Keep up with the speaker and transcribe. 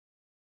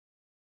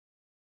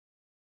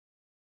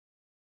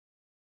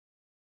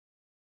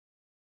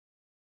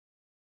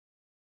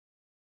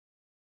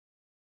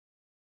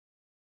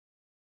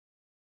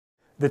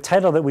the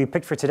title that we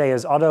picked for today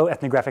is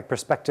Autoenthnographic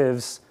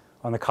Perspectives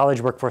on the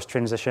College Workforce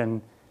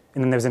Transition,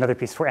 and then there's another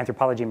piece for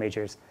anthropology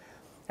majors.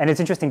 And it's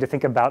interesting to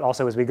think about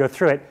also as we go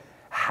through it,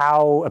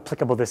 how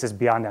applicable this is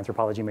beyond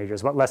anthropology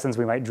majors, what lessons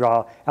we might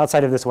draw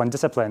outside of this one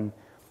discipline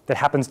that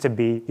happens to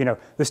be,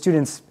 the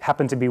students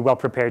happen to be well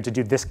prepared to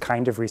do this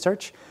kind of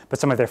research, but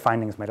some of their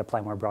findings might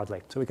apply more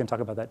broadly. So we can talk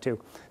about that too.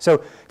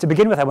 So to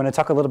begin with, I want to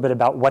talk a little bit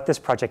about what this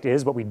project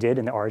is, what we did,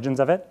 and the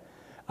origins of it.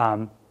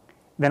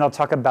 Then I'll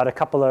talk about a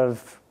couple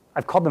of,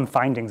 I've called them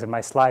findings in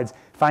my slides.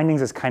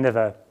 Findings is kind of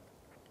a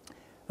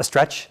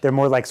stretch. They're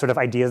more like sort of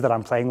ideas that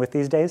I'm playing with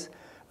these days.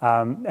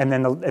 And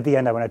then at the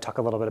end, I want to talk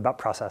a little bit about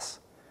process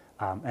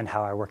and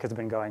how our work has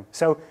been going.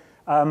 So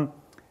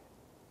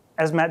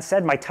as Matt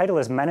said, my title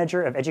is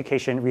Manager of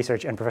Education,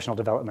 Research, and Professional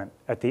Development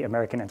at the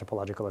American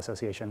Anthropological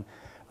Association.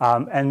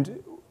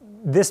 And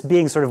this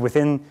being sort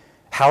of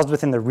housed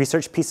within the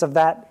research piece of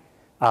that,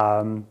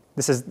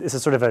 this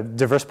is sort of a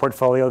diverse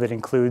portfolio that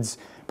includes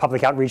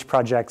public outreach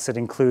projects, it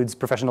includes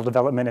professional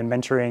development and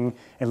mentoring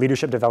and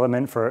leadership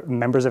development for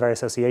members of our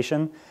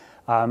association.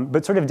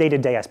 But sort of day to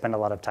day, I spend a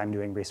lot of time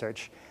doing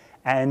research.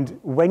 And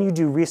when you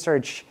do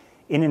research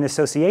in an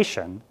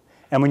association,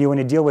 and when you want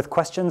to deal with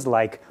questions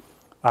like,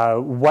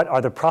 what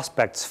are the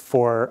prospects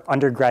for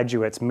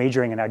undergraduates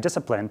majoring in our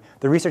discipline,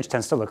 the research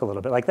tends to look a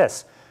little bit like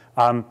this.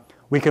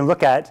 We can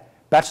look at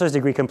bachelor's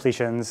degree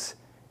completions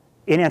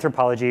in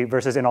anthropology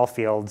versus in all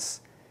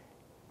fields,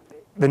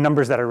 the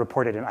numbers that are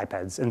reported in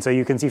IPEDs. And so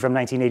you can see from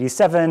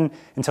 1987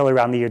 until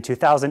around the year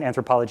 2000,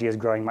 anthropology is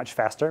growing much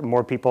faster.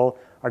 More people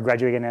are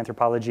graduating in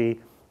anthropology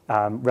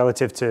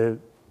relative to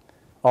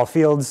all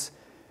fields.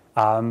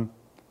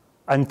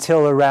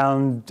 Until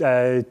around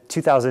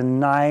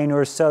 2009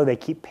 or so, they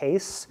keep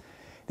pace.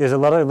 There's a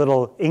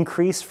little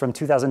increase from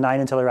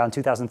 2009 until around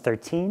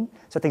 2013.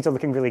 So things are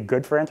looking really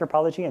good for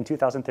anthropology in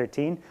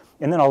 2013.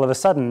 And then all of a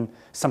sudden,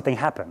 something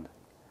happened.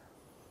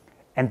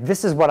 And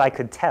this is what I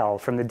could tell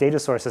from the data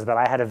sources that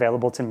I had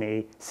available to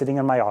me sitting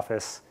in my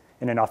office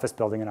in an office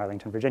building in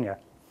Arlington, Virginia.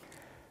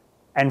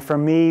 And for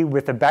me,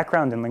 with a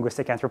background in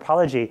linguistic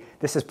anthropology,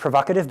 this is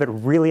provocative but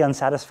really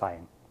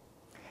unsatisfying.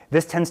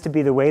 This tends to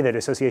be the way that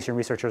association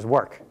researchers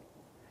work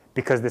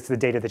because it's the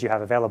data that you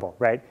have available,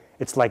 right?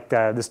 It's like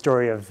the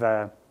story of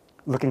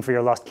looking for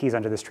your lost keys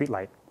under the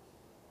streetlight,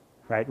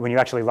 right? When you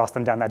actually lost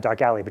them down that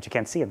dark alley, but you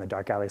can't see in the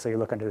dark alley, so you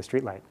look under the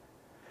streetlight.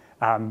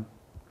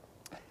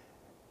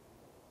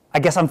 I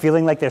guess I'm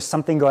feeling like there's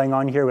something going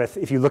on here with,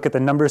 if you look at the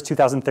numbers,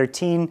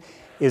 2013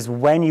 is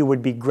when you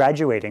would be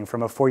graduating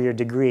from a 4-year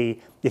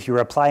degree if you were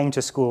applying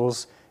to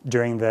schools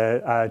during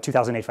the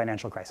 2008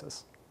 financial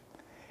crisis.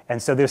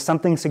 And so there's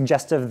something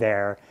suggestive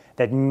there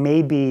that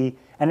maybe,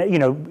 and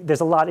there's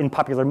a lot in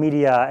popular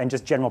media and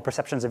just general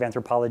perceptions of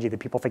anthropology that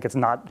people think it's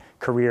not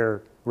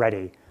career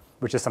ready,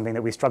 which is something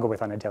that we struggle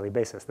with on a daily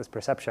basis, this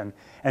perception.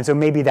 And so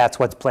maybe that's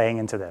what's playing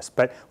into this.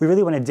 But we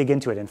really want to dig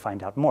into it and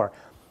find out more.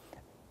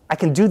 I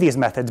can do these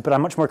methods, but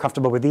I'm much more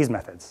comfortable with these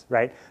methods,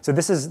 right? So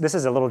this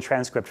is a little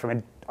transcript from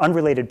an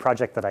unrelated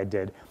project that I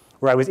did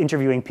where I was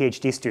interviewing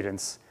PhD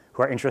students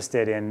who are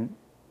interested in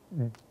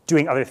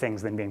doing other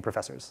things than being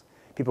professors.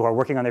 People who are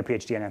working on their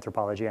PhD in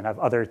anthropology and have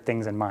other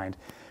things in mind.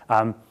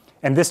 And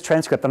this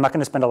transcript, I'm not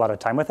going to spend a lot of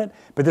time with it,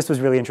 but this was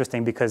really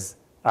interesting because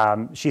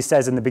she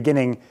says in the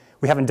beginning,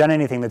 we haven't done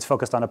anything that's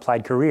focused on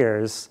applied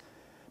careers,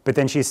 but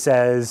then she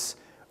says,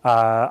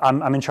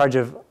 I'm in charge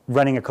of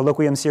running a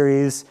colloquium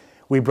series.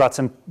 We brought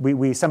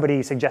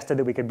somebody suggested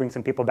that we could bring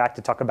some people back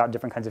to talk about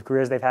different kinds of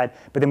careers they've had,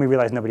 but then we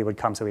realized nobody would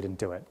come, so we didn't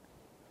do it.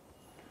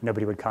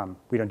 Nobody would come.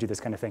 We don't do this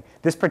kind of thing.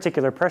 This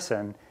particular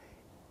person,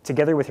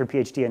 together with her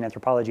PhD in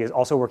anthropology, is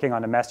also working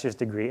on a master's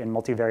degree in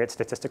multivariate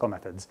statistical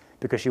methods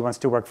because she wants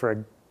to work for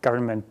a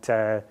government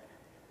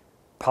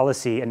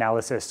policy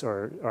analysis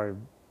or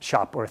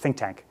shop or think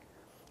tank.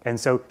 And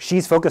so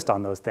she's focused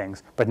on those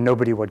things, but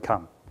nobody would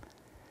come.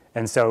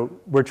 And so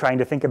we're trying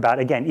to think about,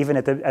 again, even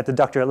at the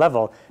doctorate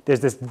level, there's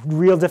this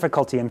real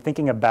difficulty in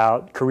thinking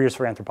about careers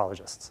for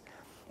anthropologists.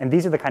 And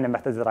these are the kind of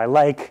methods that I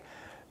like,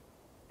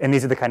 and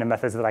these are the kind of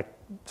methods that I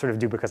sort of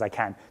do because I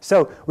can.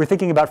 So we're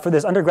thinking about, for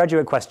this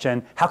undergraduate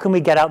question, how can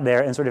we get out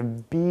there and sort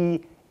of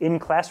be in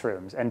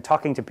classrooms and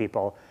talking to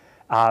people?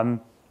 And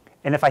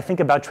if I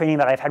think about training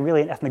that I've had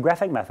really in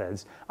ethnographic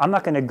methods, I'm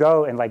not going to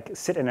go and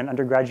sit in an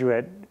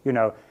undergraduate,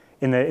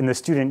 in the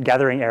student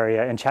gathering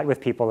area and chat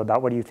with people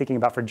about what are you thinking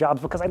about for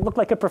jobs because I look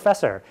like a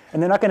professor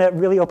and they're not going to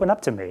really open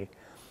up to me.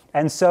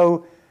 And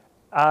so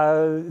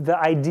the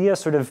idea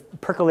sort of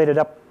percolated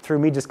up through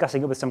me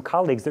discussing it with some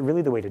colleagues that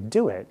really the way to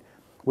do it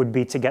would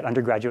be to get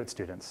undergraduate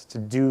students to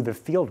do the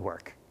field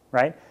work,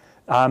 right?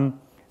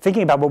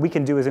 Thinking about what we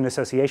can do as an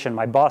association,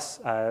 my boss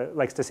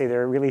likes to say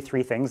there are really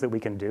 3 things that we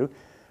can do.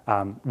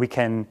 We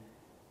can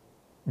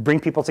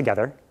bring people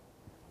together,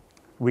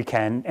 we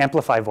can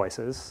amplify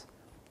voices,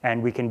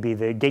 and we can be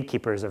the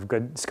gatekeepers of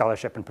good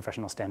scholarship and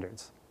professional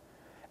standards.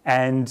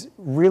 And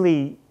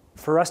really,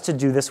 for us to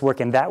do this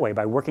work in that way,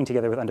 by working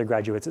together with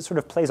undergraduates, it sort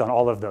of plays on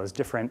all of those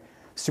different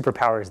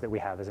superpowers that we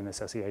have as an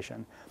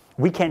association.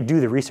 We can't do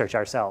the research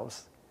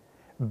ourselves,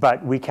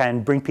 but we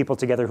can bring people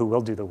together who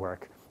will do the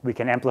work. We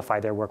can amplify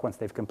their work once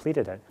they've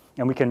completed it.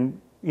 And we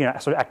can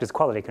sort of act as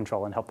quality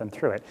control and help them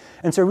through it.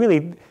 And so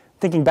really,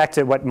 thinking back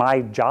to what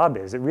my job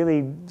is, it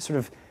really sort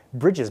of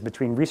bridges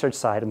between research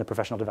side and the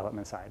professional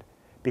development side,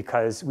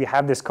 because we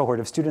have this cohort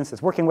of students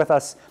that's working with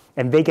us,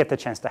 and they get the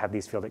chance to have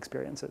these field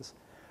experiences.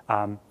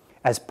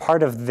 As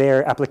part of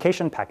their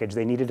application package,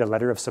 they needed a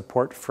letter of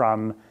support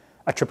from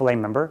a AAA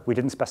member. We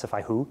didn't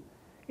specify who.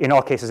 In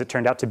all cases, it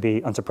turned out to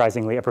be,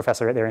 unsurprisingly, a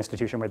professor at their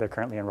institution where they're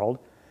currently enrolled.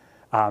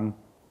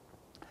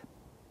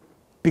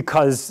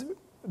 Because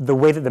the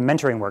way that the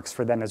mentoring works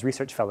for them as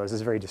research fellows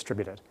is very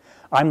distributed.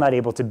 I'm not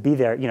able to be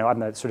there, I'm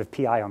the sort of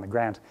PI on the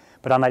grant,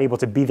 but I'm not able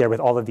to be there with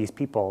all of these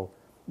people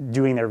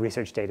doing their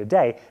research day to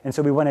day. And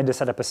so we wanted to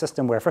set up a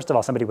system where, first of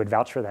all, somebody would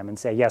vouch for them and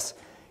say, yes,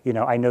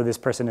 I know this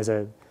person is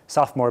a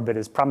sophomore, but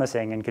is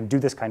promising and can do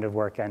this kind of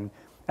work, and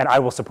I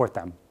will support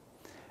them.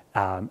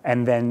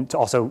 And then to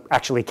also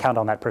actually count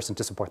on that person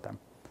to support them.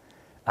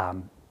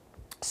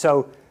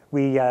 So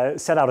we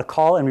set out a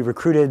call, and we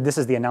recruited. This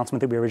is the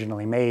announcement that we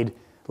originally made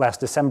last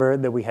December,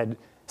 that we had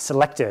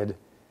selected.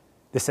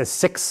 This says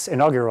 6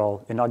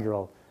 inaugural.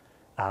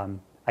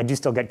 I do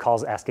still get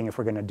calls asking if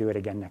we're going to do it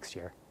again next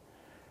year.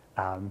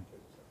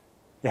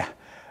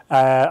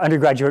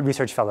 Undergraduate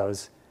research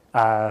fellows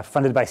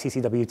funded by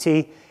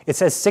CCWT. It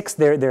says 6.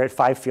 They're at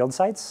 5 field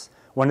sites.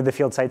 One of the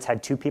field sites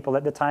had 2 people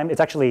at the time.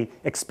 It's actually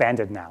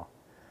expanded now.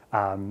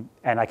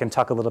 And I can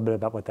talk a little bit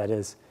about what that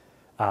is.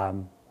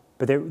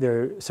 But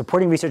they're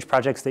supporting research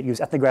projects that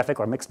use ethnographic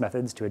or mixed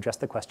methods to address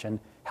the question,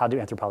 how do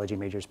anthropology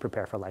majors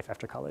prepare for life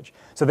after college?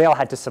 So they all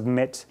had to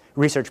submit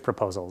research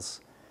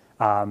proposals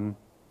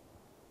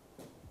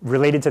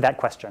related to that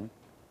question.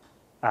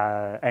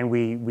 And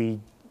we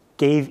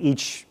gave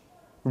each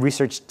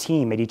research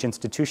team at each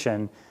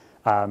institution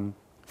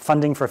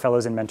funding for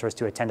fellows and mentors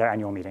to attend our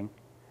annual meeting,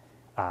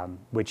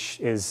 which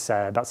is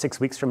about 6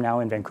 weeks from now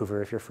in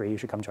Vancouver. If you're free, you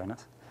should come join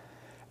us.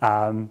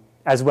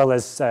 As well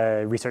as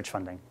research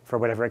funding for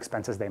whatever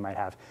expenses they might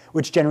have,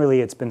 which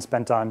generally it's been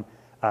spent on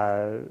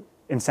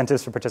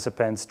incentives for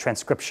participants,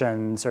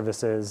 transcription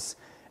services,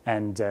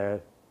 and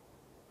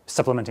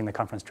supplementing the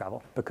conference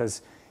travel,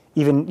 because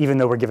even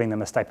though we're giving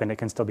them a stipend, it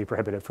can still be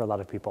prohibitive for a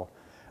lot of people.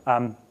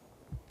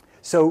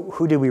 So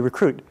who did we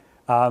recruit?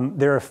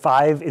 There are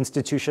 5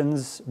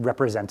 institutions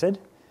represented,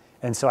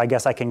 and so I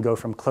guess I can go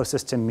from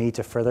closest to me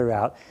to further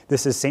out.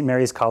 This is St.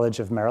 Mary's College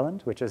of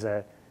Maryland, which is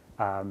a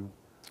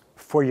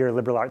 4-year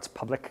liberal arts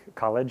public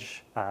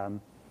college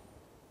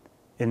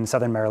in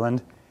Southern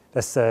Maryland.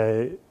 That's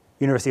the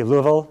University of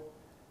Louisville,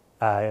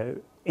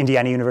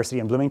 Indiana University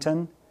in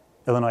Bloomington,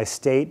 Illinois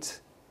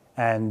State,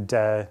 and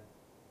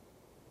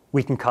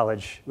Wheaton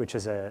College, which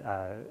is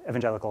an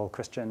evangelical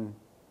Christian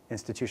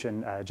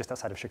institution just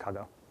outside of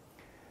Chicago.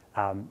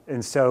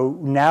 And so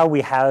now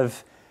we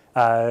have,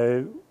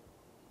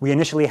 we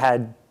initially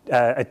had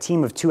a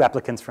team of 2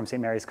 applicants from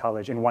St. Mary's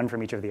College and 1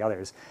 from each of the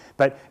others.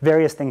 But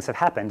various things have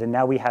happened, and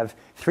now we have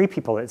 3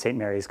 people at St.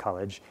 Mary's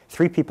College,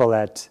 3 people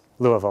at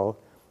Louisville,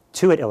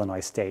 2 at Illinois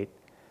State,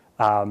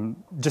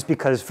 just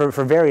because for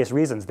various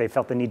reasons they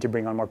felt the need to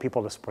bring on more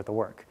people to support the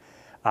work.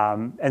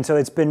 And so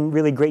it's been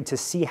really great to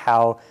see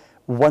how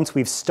once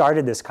we've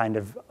started this kind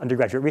of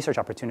undergraduate research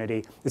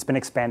opportunity, it's been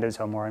expanded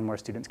so more and more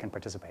students can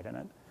participate in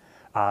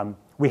it.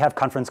 We have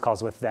conference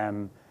calls with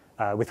them,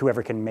 with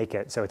whoever can make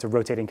it. So it's a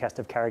rotating cast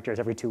of characters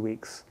every 2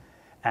 weeks.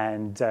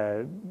 And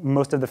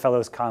most of the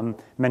fellows come,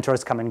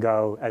 mentors come and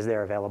go as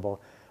they're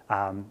available.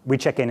 We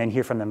check in and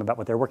hear from them about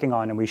what they're working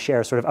on, and we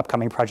share sort of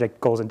upcoming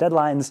project goals and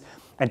deadlines,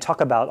 and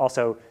talk about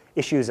also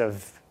issues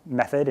of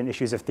method and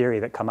issues of theory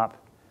that come up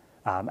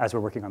as we're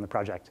working on the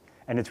project.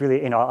 And it's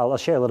really, I'll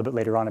share a little bit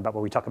later on about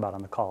what we talk about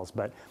on the calls,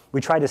 but we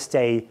try to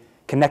stay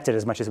connected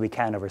as much as we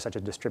can over such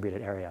a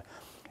distributed area.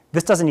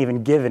 This doesn't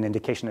even give an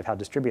indication of how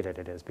distributed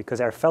it is, because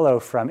our fellow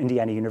from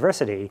Indiana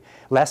University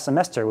last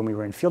semester, when we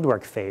were in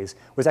fieldwork phase,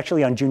 was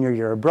actually on junior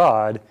year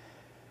abroad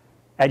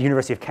at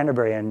University of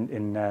Canterbury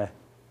in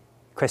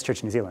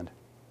Christchurch, New Zealand.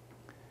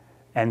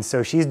 And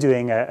so she's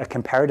doing a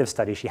comparative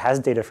study. She has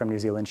data from New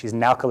Zealand. She's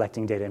now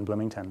collecting data in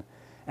Bloomington,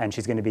 and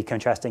she's going to be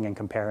contrasting and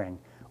comparing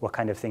what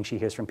kind of things she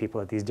hears from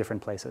people at these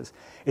different places.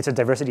 It's a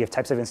diversity of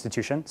types of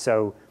institution.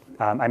 So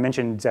I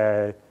mentioned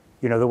the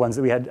ones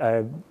that we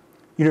had.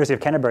 University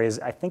of Canterbury is,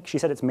 I think she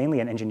said it's mainly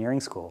an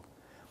engineering school.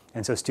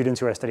 And so students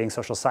who are studying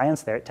social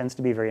science there, it tends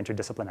to be very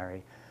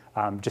interdisciplinary,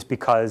 just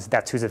because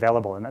that's who's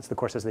available and that's the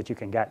courses that you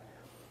can get.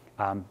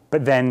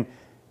 But then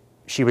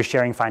she was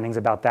sharing findings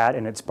about that,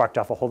 and it sparked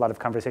off a whole lot of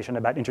conversation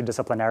about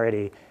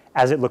interdisciplinarity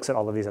as it looks at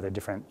all of these other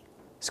different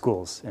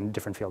schools and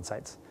different field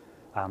sites.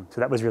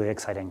 So that was really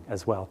exciting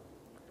as well.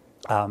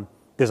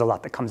 There's a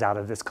lot that comes out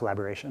of this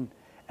collaboration,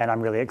 and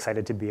I'm really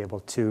excited to be able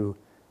to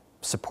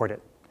support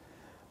it.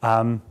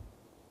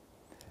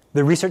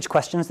 The research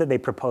questions that they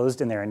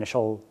proposed in their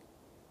initial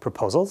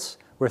proposals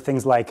were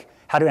things like,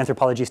 how do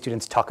anthropology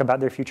students talk about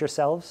their future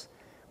selves,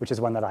 which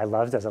is one that I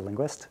loved as a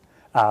linguist.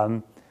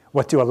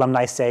 What do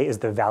alumni say is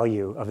the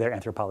value of their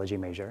anthropology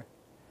major?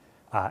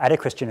 At a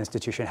Christian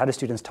institution, how do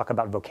students talk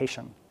about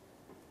vocation?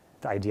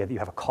 The idea that you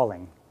have a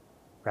calling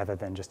rather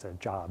than just a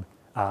job.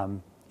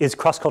 is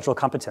cross-cultural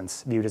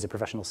competence viewed as a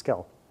professional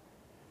skill?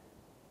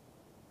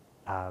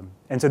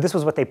 And so this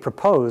was what they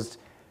proposed.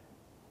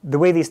 The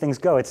way these things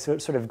go, it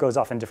sort of goes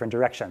off in different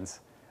directions.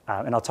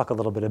 And I'll talk a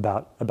little bit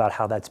about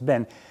how that's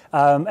been.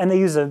 And they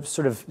use a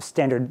sort of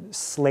standard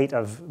slate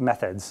of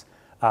methods.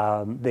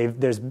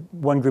 There's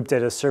one group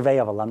did a survey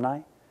of alumni,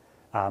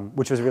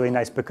 which was really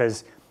nice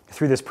because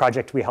through this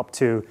project we helped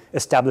to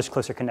establish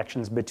closer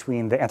connections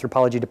between the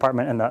anthropology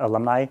department and the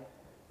alumni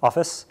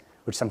office,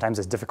 which sometimes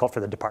is difficult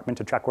for the department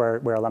to track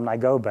where alumni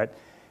go, but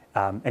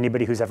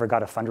anybody who's ever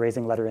got a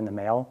fundraising letter in the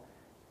mail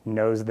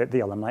knows that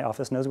the alumni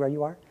office knows where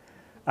you are.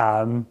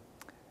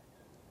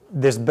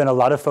 There's been a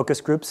lot of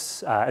focus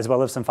groups, as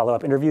well as some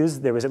follow-up interviews.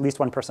 There was at least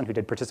one person who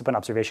did participant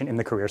observation in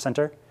the Career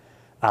Center.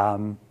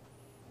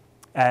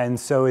 And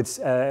so it's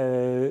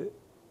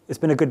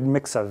been a good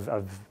mix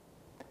of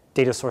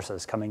data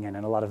sources coming in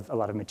and a lot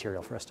of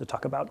material for us to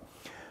talk about.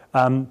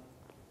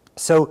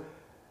 So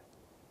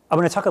I'm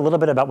going to talk a little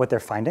bit about what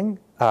they're finding.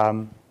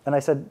 And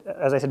as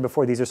I said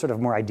before, these are sort of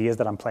more ideas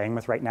that I'm playing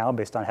with right now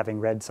based on having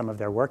read some of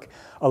their work.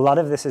 A lot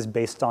of this is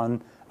based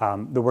on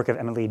the work of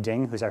Emily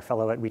Ding, who's our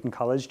fellow at Wheaton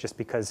College, just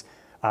because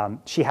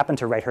she happened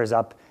to write hers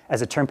up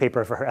as a term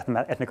paper for her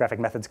ethnographic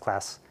methods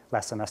class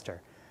last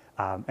semester.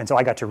 And so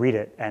I got to read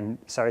it, and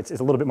so it's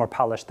a little bit more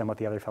polished than what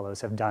the other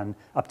fellows have done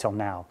up till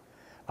now.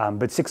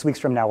 But 6 weeks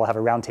from now, we'll have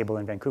a roundtable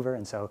in Vancouver,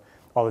 and so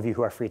all of you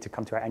who are free to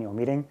come to our annual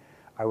meeting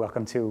are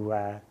welcome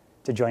to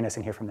join us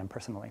and hear from them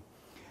personally.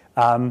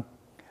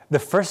 The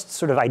first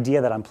sort of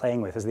idea that I'm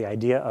playing with is the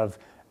idea of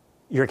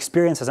your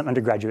experience as an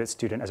undergraduate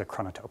student as a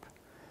chronotope.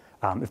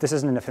 If this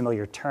isn't a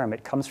familiar term,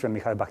 it comes from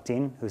Mikhail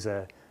Bakhtin, who's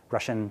a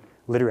Russian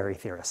literary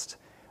theorist.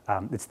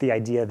 It's the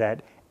idea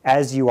that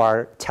as you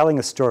are telling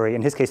a story,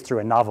 in his case through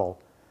a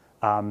novel,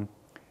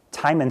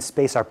 time and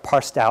space are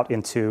parsed out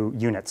into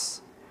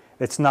units.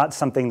 It's not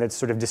something that's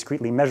sort of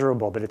discretely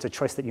measurable, but it's a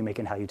choice that you make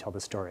in how you tell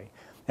the story.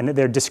 And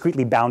they're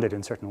discretely bounded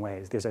in certain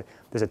ways. There's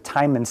a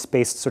time and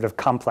space sort of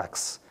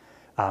complex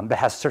that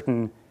has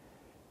certain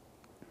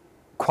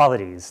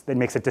qualities that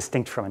makes it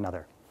distinct from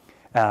another.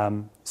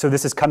 So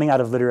this is coming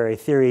out of literary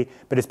theory,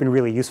 but it's been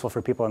really useful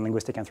for people in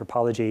linguistic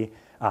anthropology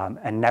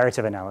and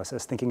narrative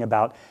analysis, thinking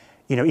about,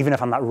 even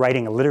if I'm not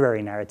writing a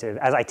literary narrative,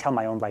 as I tell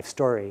my own life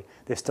story,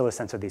 there's still a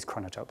sense of these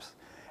chronotopes.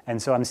 And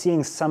so I'm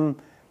seeing some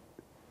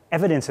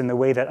evidence in the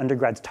way that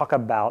undergrads talk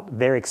about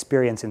their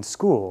experience in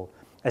school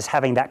as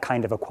having that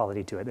kind of a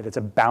quality to it, that it's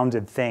a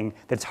bounded thing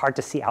that it's hard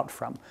to see out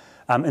from.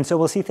 And so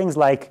we'll see things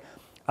like,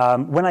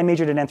 when I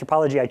majored in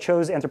anthropology, I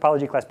chose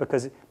anthropology class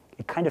because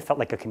it kind of felt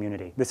like a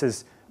community. This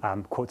is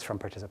quotes from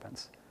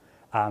participants.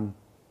 And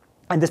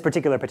this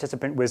particular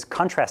participant was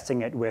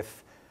contrasting it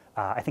with,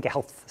 I think,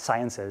 health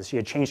sciences. She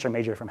had changed her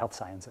major from health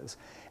sciences.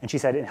 And she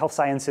said in health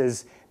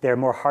sciences, they're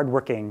more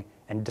hardworking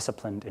and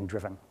disciplined and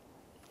driven.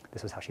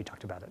 This was how she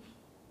talked about it.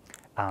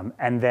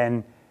 And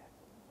then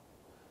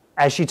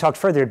as she talked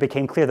further, it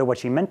became clear that what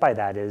she meant by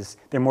that is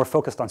they're more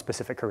focused on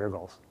specific career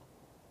goals.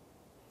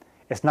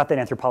 It's not that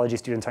anthropology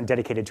students aren't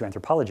dedicated to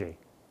anthropology,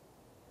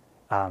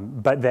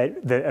 but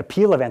that the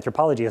appeal of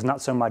anthropology is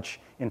not so much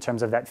in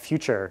terms of that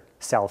future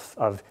self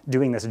of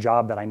doing this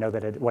job that I know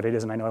what it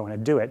is and I know I want to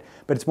do it,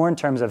 but it's more in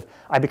terms of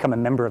I become a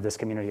member of this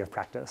community of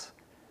practice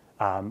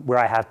where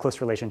I have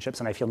close relationships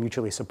and I feel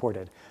mutually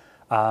supported.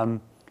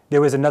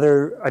 There was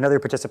another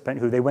participant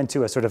who they went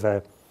to a sort of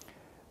a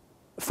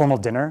formal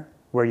dinner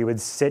where you would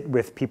sit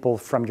with people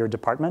from your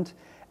department,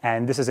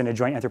 and this is in a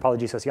joint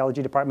anthropology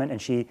sociology department,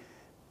 and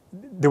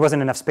there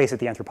wasn't enough space at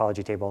the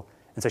anthropology table,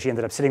 and so she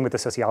ended up sitting with the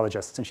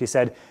sociologists, and she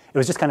said it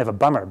was just kind of a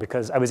bummer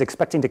because I was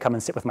expecting to come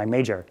and sit with my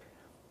major,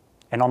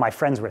 and all my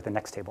friends were at the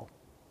next table.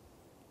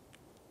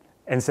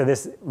 And so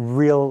this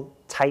real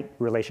tight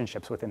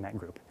relationships within that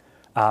group.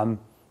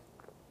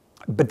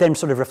 But then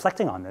sort of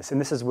reflecting on this,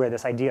 and this is where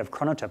this idea of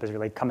chronotope is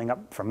really coming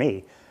up for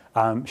me.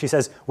 She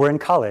says, we're in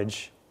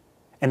college,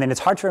 and then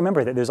it's hard to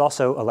remember that there's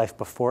also a life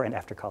before and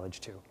after college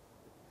too.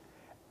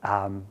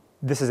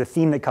 This is a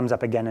theme that comes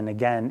up again and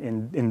again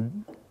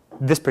in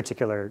this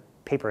particular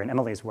paper in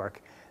Emily's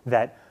work,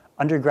 that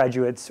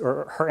undergraduates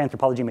or her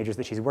anthropology majors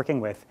that she's working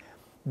with,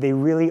 they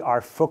really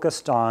are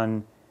focused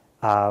on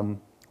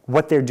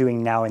what they're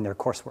doing now in their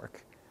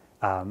coursework.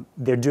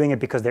 They're doing it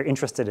because they're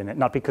interested in it,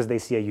 not because they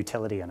see a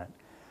utility in it.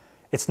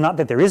 It's not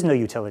that there is no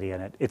utility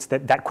in it, it's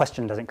that that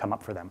question doesn't come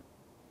up for them.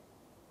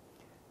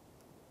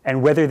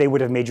 And whether they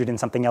would have majored in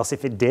something else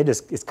if it did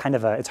is kind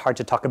of it's hard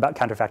to talk about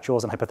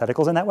counterfactuals and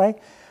hypotheticals in that way.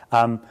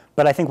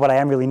 But I think what I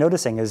am really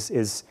noticing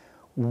is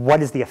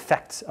what is the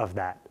effect of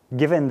that?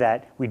 Given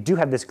that we do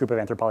have this group of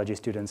anthropology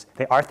students,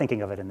 they are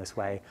thinking of it in this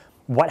way,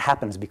 what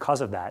happens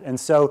because of that? And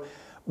so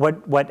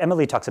what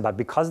Emily talks about,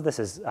 because this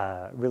is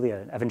really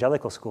an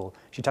evangelical school,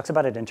 she talks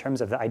about it in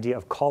terms of the idea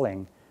of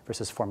calling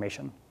versus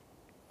formation,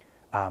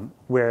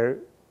 where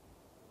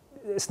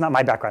it's not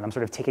my background. I'm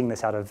sort of taking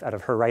this out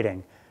of her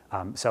writing.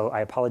 So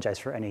I apologize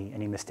for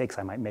any mistakes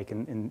I might make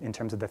in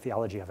terms of the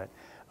theology of it.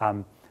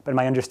 But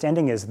my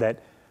understanding is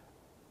that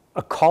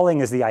a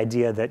calling is the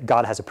idea that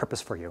God has a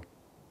purpose for you.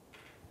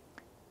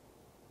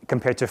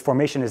 compared to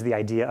formation is the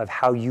idea of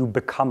how you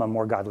become a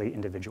more godly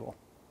individual.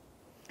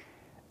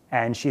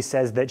 And she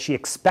says that she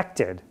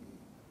expected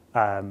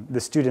the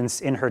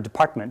students in her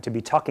department to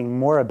be talking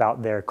more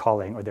about their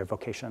calling or their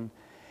vocation.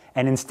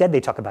 And instead, they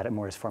talk about it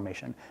more as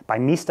formation. By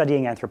me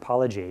studying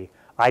anthropology,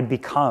 I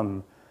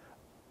become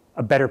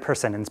a better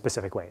person in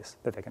specific ways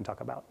that they can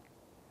talk about.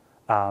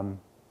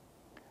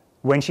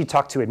 When she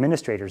talked to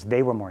administrators,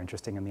 they were more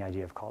interested in the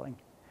idea of calling.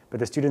 But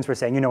the students were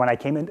saying, you know, when I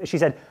came in, she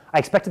said, I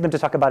expected them to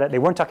talk about it. They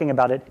weren't talking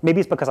about it. Maybe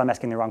it's because I'm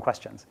asking the wrong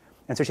questions.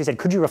 And so she said,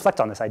 could you reflect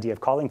on this idea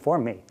of calling for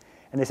me?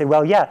 And they said,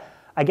 well, yeah,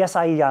 I guess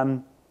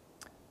I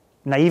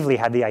naively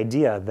had the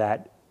idea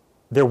that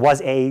there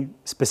was a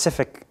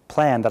specific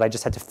plan that I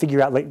just had to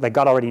figure out, like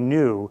God already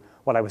knew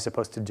what I was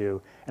supposed to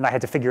do, and I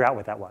had to figure out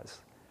what that was.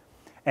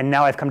 And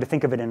now I've come to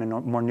think of it in a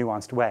more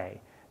nuanced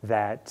way,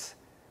 that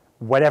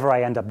whatever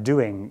I end up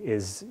doing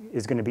is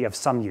going to be of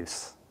some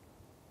use.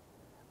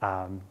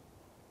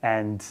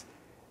 And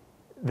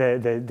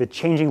the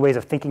changing ways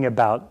of thinking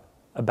about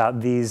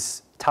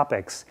these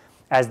topics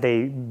as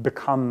they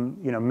become,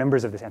 you know,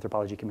 members of this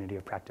anthropology community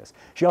of practice.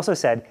 She also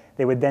said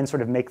they would then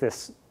sort of make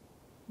this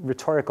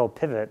rhetorical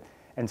pivot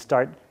and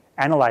start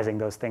analyzing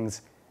those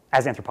things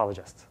as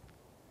anthropologists.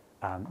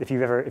 If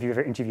you've ever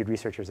interviewed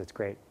researchers, it's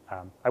great.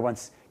 I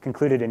once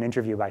concluded an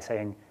interview by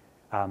saying,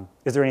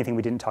 is there anything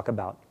we didn't talk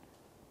about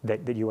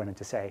that you wanted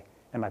to say?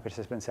 And my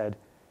participant said,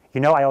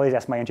 you know, I always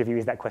ask my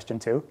interviewees that question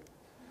too.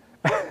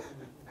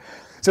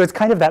 So it's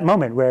kind of that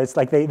moment where it's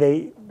like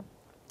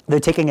they're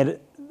taking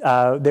it,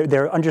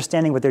 they're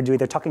understanding what they're doing,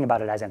 they're talking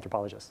about it as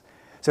anthropologists.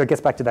 So it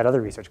gets back to that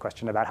other research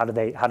question about how do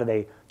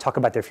they talk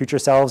about their future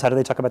selves, how do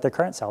they talk about their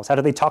current selves, how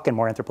do they talk in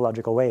more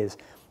anthropological ways?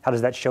 How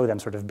does that show them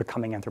sort of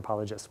becoming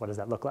anthropologists? What does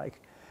that look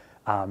like?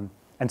 And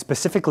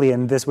specifically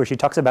in this, where she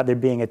talks about there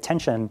being a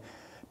tension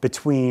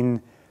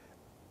between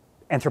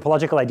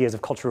anthropological ideas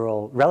of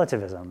cultural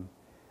relativism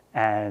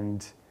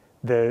and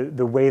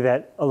the way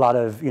that a lot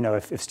of, you know,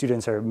 if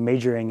students are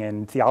majoring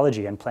in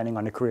theology and planning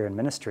on a career in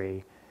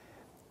ministry,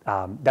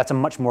 that's a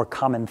much more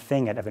common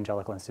thing at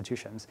evangelical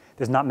institutions.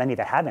 There's not many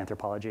that have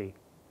anthropology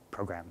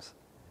programs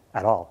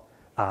at all.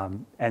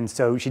 And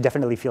so she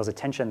definitely feels a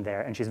tension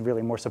there, and she's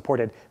really more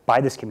supported by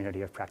this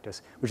community of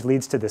practice, which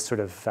leads to this sort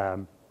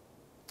of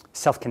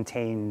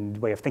self-contained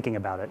way of thinking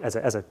about it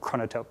as a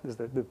chronotope, is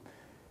the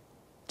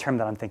term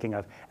that I'm thinking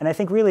of. And I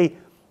think really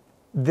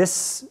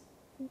this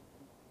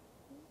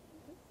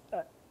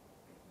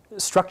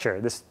structure,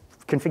 this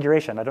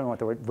configuration, I don't know what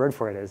the word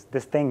for it is,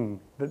 this thing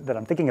that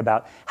I'm thinking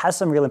about has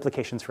some real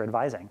implications for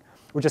advising,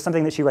 which is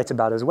something that she writes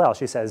about as well.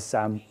 She says,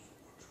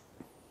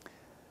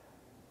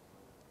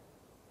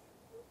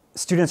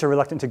 students are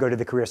reluctant to go to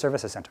the Career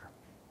Services Center,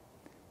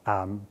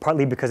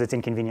 partly because it's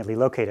inconveniently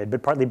located,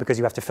 but partly because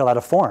you have to fill out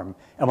a form.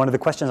 And one of the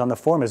questions on the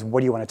form is,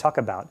 what do you want to talk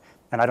about?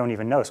 And I don't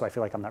even know, so I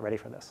feel like I'm not ready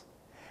for this.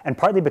 And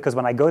partly because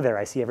when I go there,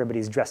 I see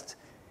everybody's dressed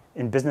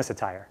in business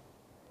attire.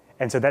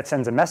 And so that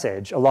sends a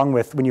message, along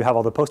with when you have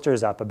all the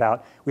posters up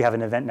about, we have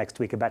an event next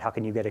week about how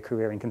can you get a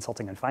career in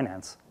consulting and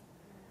finance.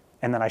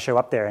 And then I show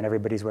up there and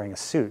everybody's wearing a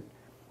suit,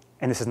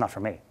 and this is not for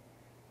me,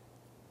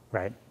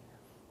 right?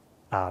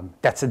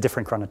 That's a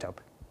different chronotope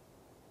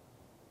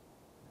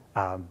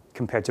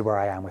compared to where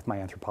I am with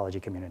my anthropology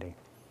community.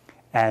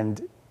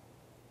 And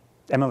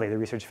Emily, the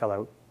research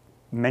fellow,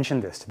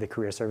 mentioned this to the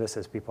career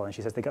services people, and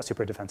she says they got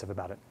super defensive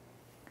about it.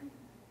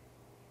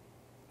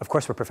 Of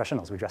course, we're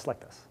professionals, we dress like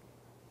this.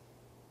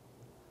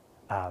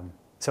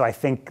 So I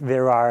think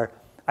there are,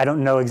 I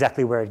don't know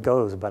exactly where it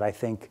goes, but I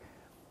think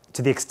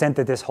to the extent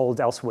that this holds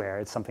elsewhere,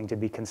 it's something to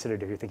be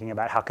considered if you're thinking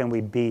about how can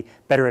we be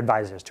better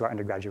advisors to our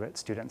undergraduate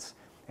students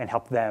and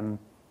help them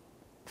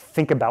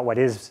think about what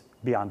is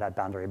beyond that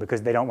boundary,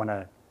 because they don't want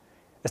to,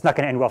 it's not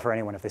going to end well for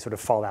anyone if they sort of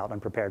fall out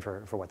unprepared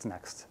for what's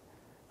next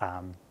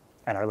and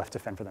are left to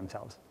fend for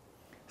themselves.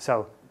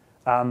 So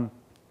the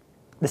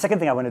second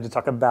thing I wanted to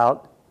talk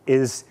about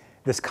is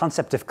this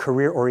concept of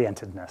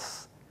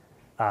career-orientedness,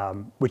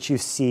 which you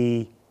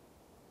see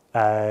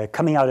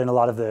coming out in a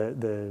lot of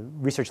the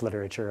research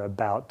literature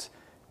about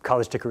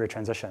college to career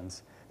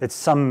transitions, that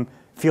some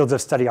fields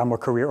of study are more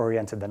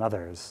career-oriented than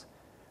others.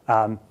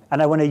 And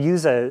I want to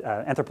use an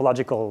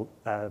anthropological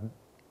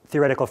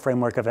theoretical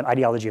framework of an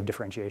ideology of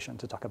differentiation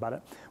to talk about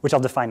it, which I'll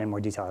define in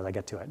more detail as I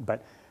get to it.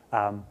 But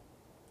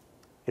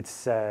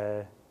it's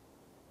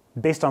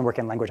based on work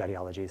in language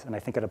ideologies, and I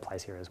think it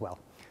applies here as well.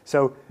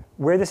 So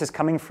where this is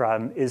coming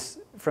from is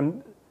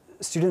from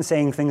students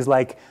saying things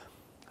like,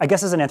 I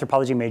guess as an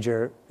anthropology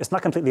major, it's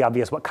not completely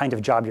obvious what kind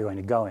of job you're going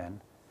to go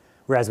in.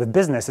 Whereas with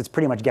business, it's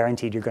pretty much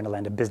guaranteed you're going to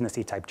land a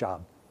businessy type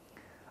job.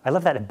 I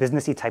love that, a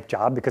businessy type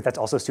job, because that's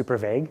also super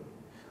vague.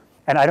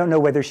 And I don't know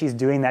whether she's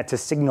doing that to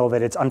signal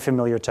that it's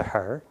unfamiliar to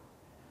her,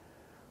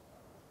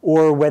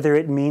 or whether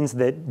it means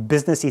that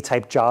businessy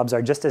type jobs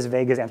are just as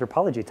vague as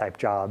anthropology type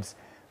jobs.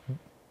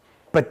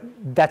 But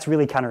that's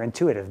really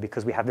counterintuitive,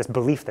 because we have this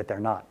belief that they're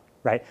not.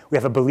 Right? We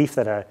have a belief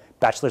that a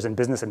bachelor's in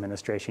business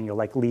administration, you'll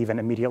like leave and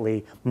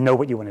immediately know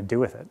what you want to do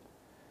with it,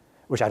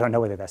 which I don't know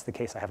whether that's the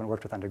case. I haven't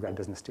worked with undergrad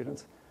business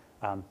students.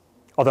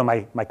 Although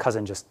my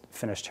cousin just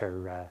finished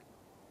her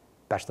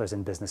bachelor's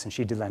in business, and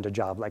she did land a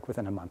job like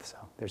within a month, so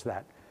there's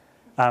that.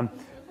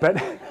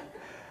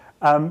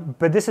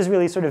 But this is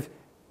really sort of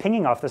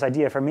pinging off this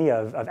idea for me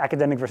of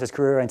academic versus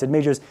career-oriented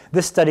majors.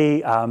 This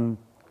study,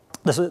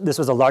 this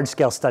was a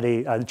large-scale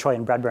study, Choi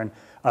and Bradburn,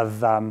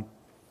 of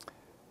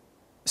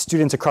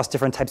students across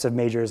different types of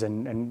majors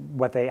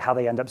and how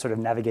they end up sort of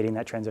navigating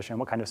that transition,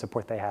 what kind of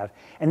support they have.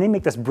 And they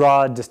make this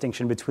broad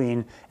distinction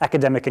between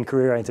academic and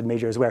career-oriented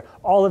majors where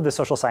all of the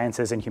social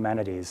sciences and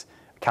humanities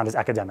count as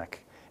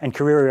academic. And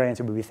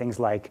career-oriented would be things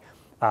like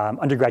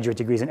undergraduate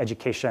degrees in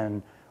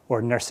education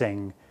or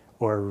nursing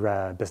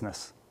or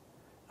business.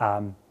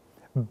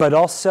 But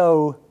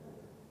also,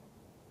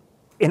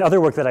 in other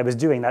work that I was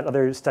doing, that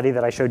other study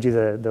that I showed you,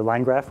 the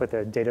line graph with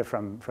the data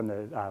from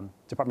the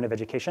Department of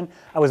Education,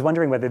 I was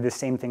wondering whether this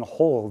same thing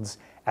holds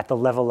at the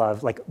level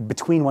of, like,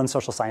 between one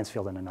social science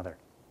field and another.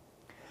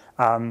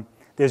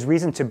 There's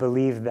reason to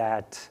believe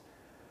that,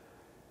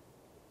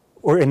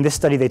 or in this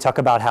study, they talk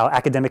about how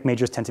academic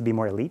majors tend to be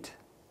more elite.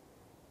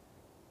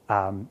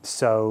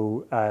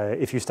 So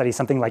if you study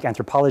something like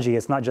anthropology,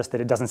 it's not just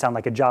that it doesn't sound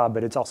like a job,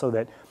 but it's also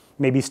that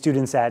maybe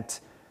students at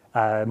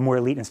more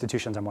elite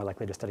institutions are more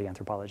likely to study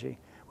anthropology,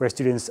 where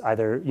students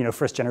either,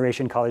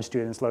 first-generation college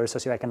students, lower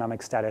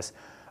socioeconomic status,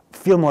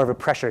 feel more of a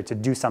pressure to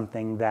do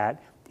something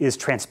that is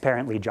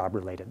transparently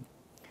job-related.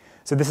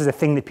 So this is a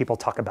thing that people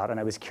talk about, and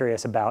I was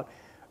curious about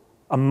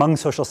among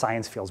social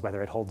science fields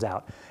whether it holds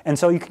out. And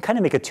so you can kind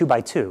of make a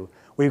 2x2,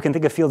 where you can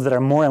think of fields that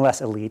are more or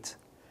less elite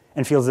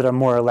and fields that are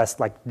more or less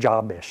like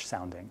job-ish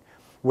sounding,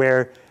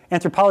 where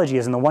anthropology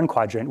is in the one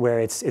quadrant where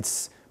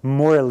it's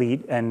more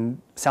elite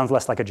and sounds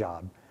less like a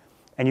job.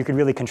 And you could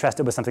really contrast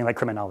it with something like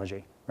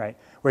criminology, right?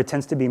 Where it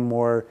tends to be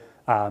more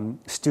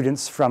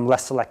students from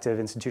less selective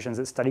institutions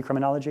that study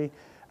criminology.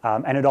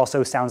 And it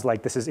also sounds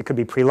like it could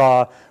be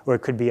pre-law, or it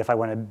could be if I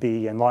want to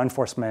be in law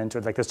enforcement,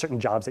 or like there's certain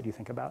jobs that you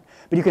think about.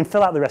 But you can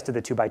fill out the rest of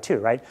the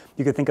 2x2, right?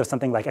 You could think of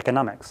something like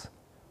economics,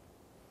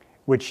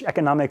 which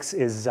economics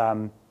is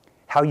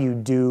how you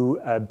do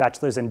a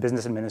bachelor's in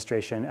business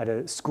administration at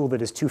a school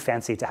that is too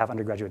fancy to have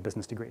undergraduate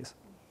business degrees.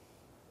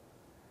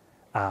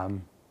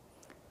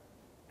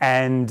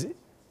 And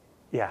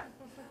yeah,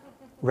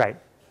 right.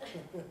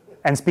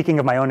 And speaking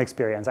of my own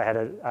experience,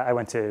 I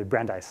went to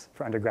Brandeis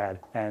for undergrad,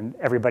 and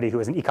everybody who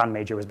was an econ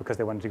major was because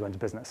they wanted to go into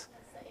business.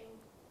 Same.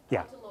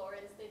 Yeah. To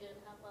Lawrence, they didn't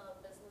have a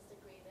business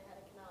degree. They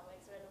had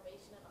economics,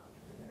 renovation, and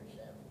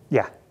entrepreneurship.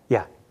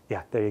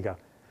 Yeah. There you go.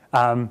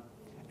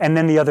 And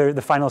then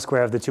the final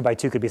square of the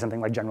 2x2 could be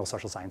something like general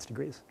social science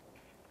degrees.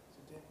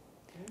 So Dan,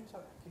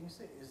 can you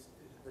say, is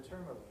the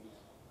term elite,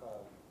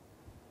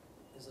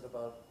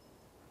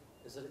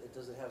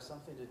 does it have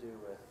something to do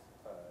with,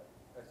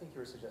 I think you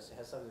were suggesting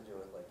it has something to do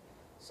with, like,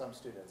 some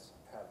students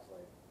have,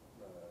 like,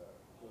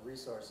 the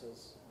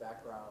resources,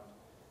 background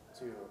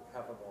to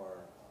have a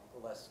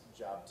less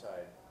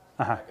job-tied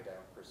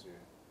academic pursuit.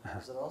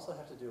 Does it also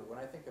have to do, when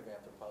I think of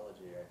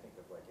anthropology, I think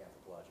of, like,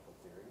 anthropological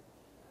theory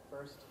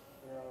first,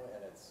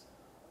 and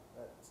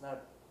it's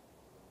not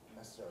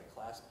necessarily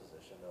class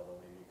positioned, although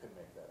maybe you could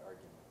make that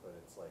argument, but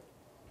it's like,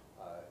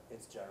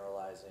 it's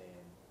generalizing,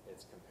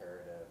 it's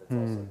comparative, it's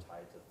also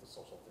tied to the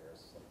social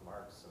theorists like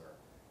Marx or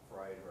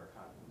Freud who are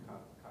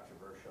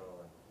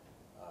controversial. And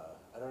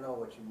I don't know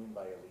what you mean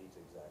by elite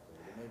exactly.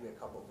 There may be a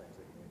couple things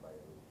that you mean by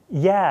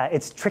elite. Yeah,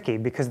 it's tricky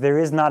because there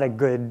is not a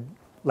good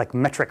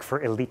metric for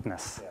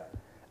eliteness.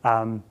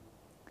 Yeah.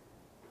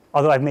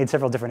 Although I've made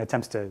several different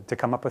attempts to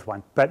come up with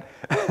one. But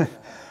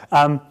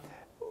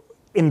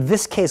in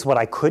this case, what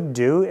I could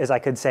do is I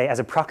could say, as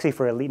a proxy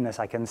for eliteness,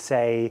 I can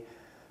say,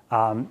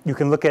 you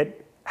can look at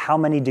how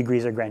many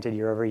degrees are granted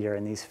year over year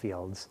in these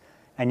fields,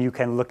 and you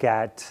can look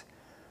at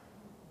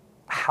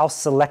how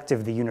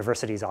selective the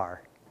universities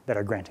are that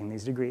are granting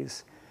these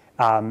degrees.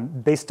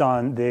 Based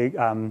on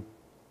the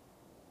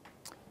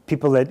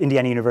people at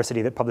Indiana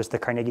University that publish the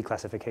Carnegie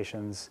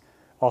classifications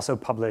also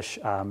publish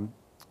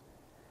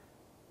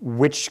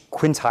which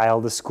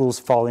quintile the schools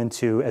fall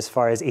into as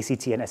far as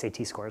ACT and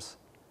SAT scores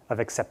of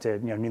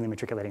accepted, newly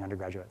matriculating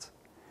undergraduates.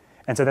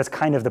 And so that's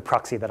kind of the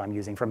proxy that I'm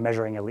using for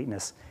measuring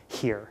eliteness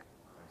here.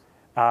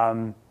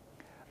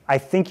 I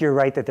think you're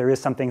right that there is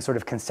something sort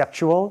of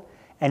conceptual,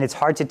 and it's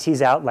hard to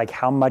tease out like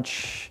how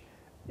much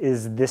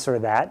is this or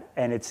that,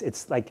 and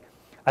it's like,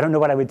 I don't know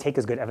what I would take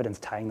as good evidence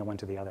tying the one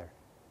to the other.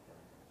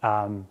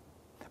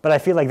 But I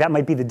feel like that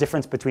might be the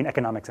difference between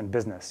economics and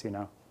business,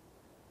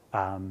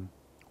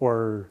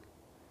 or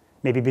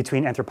maybe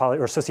between anthropology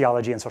or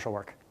sociology and social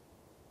work.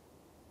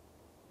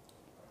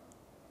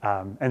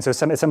 And so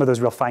some of those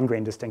real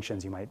fine-grained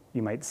distinctions,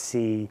 you might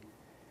see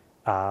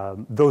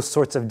those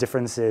sorts of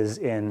differences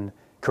in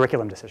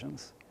curriculum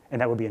decisions, and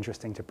that would be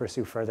interesting to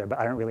pursue further. But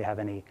I don't really have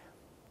any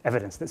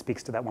evidence that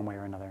speaks to that one way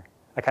or another.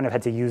 I kind of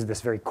had to use this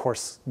very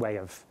coarse way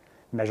of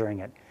measuring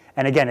it.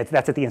 And again,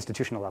 that's at the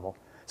institutional level.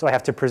 So I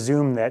have to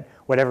presume that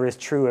whatever is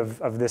true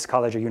of this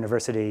college or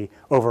university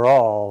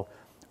overall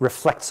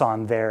reflects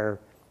on their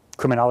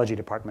criminology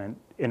department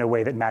in a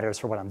way that matters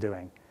for what I'm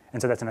doing.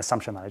 And so that's an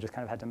assumption that I just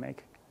kind of had to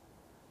make.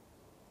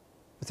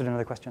 Was there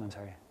another question? I'm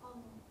sorry.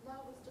 No, I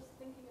was just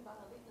thinking about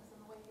eliteness, and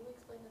the way you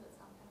explained it, it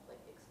sounded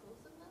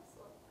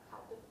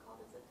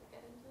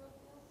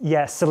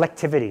Yeah,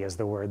 selectivity is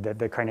the word that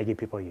the Carnegie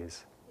people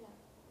use. Yeah.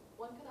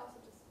 One could also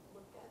just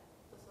look at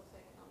the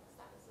socioeconomic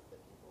status of the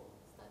people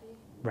studying.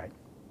 Right.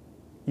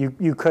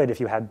 You could if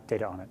you had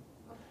data on it.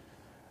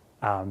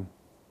 Okay.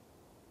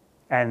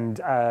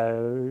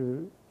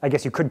 I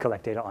guess you could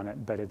collect data on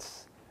it, but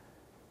it's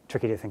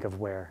tricky to think of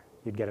where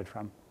you'd get it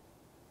from.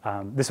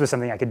 This was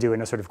something I could do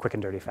in a sort of quick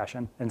and dirty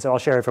fashion, and so I'll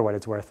share it for what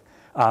it's worth.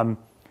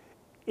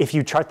 If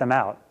you chart them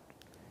out,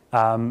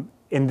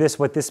 in this,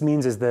 what this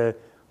means is the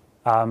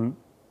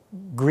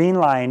green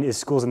line is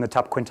schools in the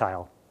top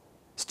quintile,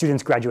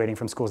 students graduating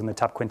from schools in the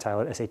top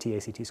quintile at SAT,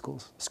 ACT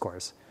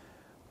scores.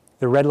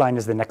 The red line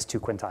is the next two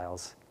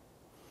quintiles.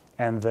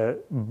 And the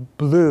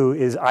blue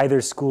is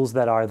either schools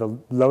that are the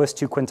lowest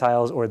two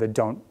quintiles or that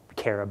don't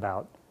care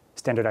about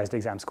standardized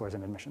exam scores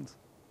and admissions.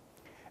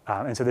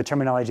 And so the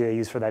terminology they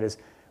use for that is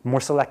more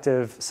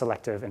selective,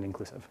 selective, and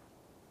inclusive.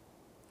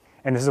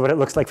 And this is what it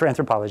looks like for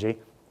anthropology.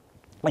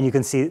 And you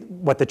can see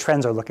what the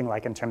trends are looking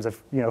like in terms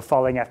of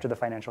falling after the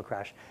financial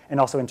crash, and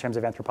also in terms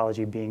of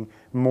anthropology being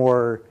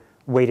more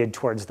weighted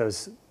towards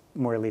those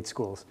more elite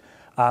schools.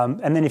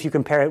 And then if you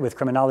compare it with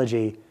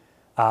criminology,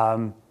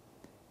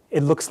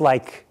 it looks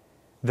like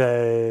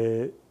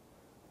the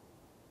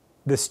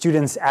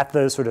students at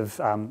the sort of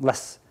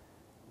less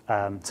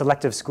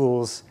selective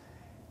schools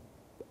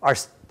are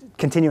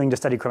continuing to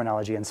study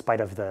criminology in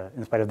spite of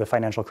the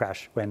financial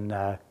crash,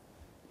 when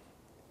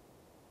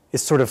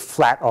it's sort of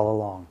flat all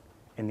along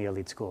in the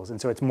elite schools,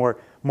 and so it's more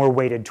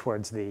weighted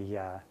towards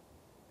the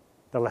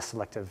less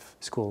selective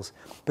schools.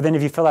 But then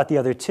if you fill out the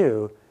other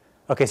two,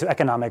 okay, so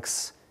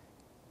economics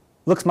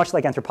looks much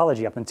like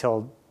anthropology up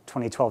until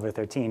 2012 or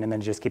 13, and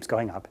then it just keeps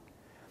going up.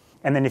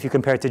 And then if you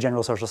compare it to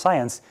general social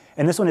science,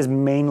 and this one is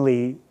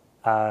mainly,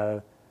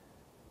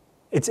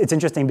 it's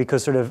interesting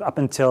because sort of up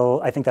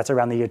until, I think that's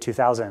around the year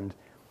 2000,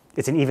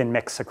 it's an even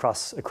mix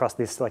across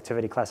these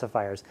selectivity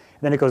classifiers.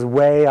 And then it goes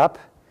way up,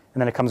 and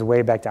then it comes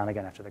way back down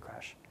again after the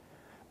crash.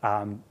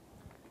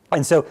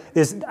 And so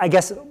there's, I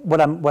guess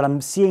what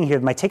I'm seeing here,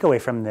 my takeaway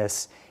from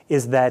this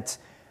is that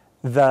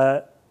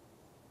the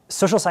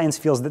social science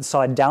fields that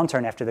saw a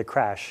downturn after the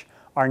crash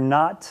are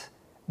not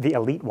the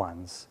elite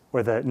ones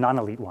or the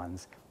non-elite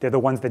ones. They're the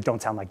ones that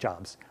don't sound like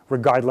jobs,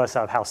 regardless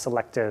of how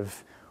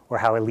selective or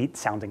how elite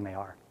sounding they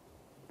are.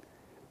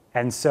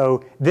 And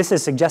so this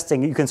is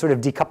suggesting you can sort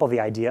of decouple the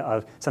idea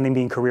of something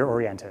being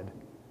career-oriented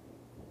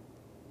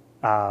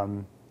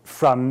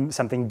from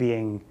something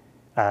being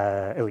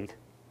elite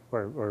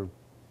or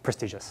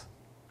prestigious,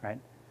 right?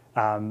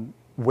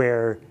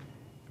 Where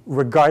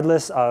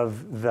regardless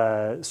of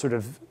the sort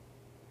of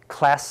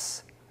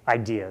class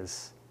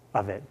ideas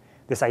of it,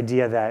 this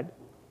idea that,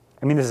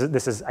 I mean,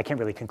 this is I can't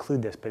really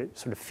conclude this, but it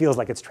sort of feels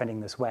like it's trending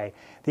this way.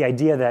 The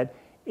idea that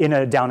in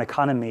a down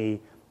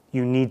economy,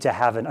 you need to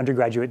have an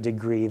undergraduate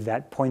degree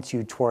that points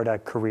you toward a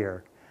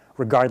career,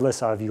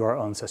 regardless of your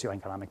own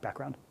socioeconomic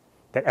background,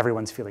 that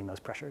everyone's feeling those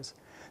pressures.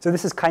 So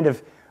this is kind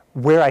of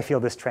where I feel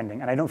this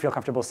trending, and I don't feel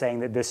comfortable saying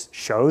that this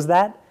shows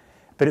that,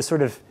 but it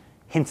sort of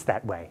hints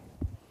that way.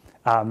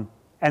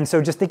 And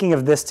so just thinking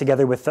of this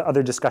together with the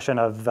other discussion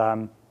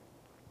of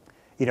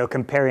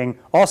comparing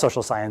all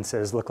social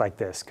sciences look like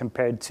this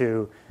compared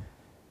to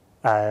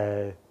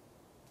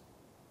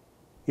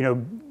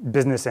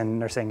business and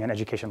nursing and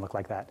education look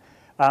like that.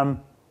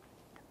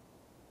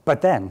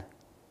 But then,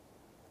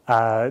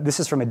 this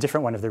is from a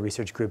different one of the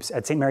research groups.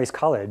 At St. Mary's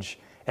College,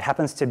 it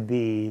happens to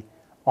be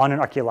on an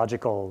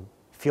archaeological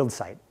field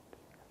site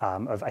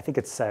of, I think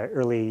it's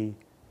early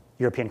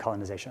European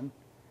colonization.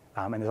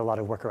 And there's a lot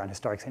of work around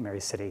historic St.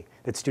 Mary's City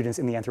that students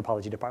in the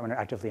anthropology department are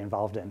actively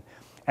involved in.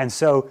 And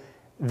so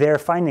their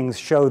findings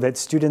show that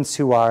students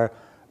who are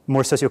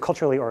more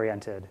socioculturally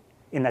oriented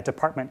in that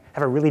department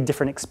have a really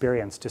different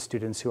experience to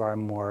students who are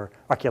more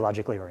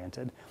archaeologically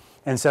oriented.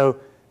 And so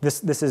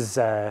this is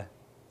the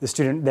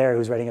student there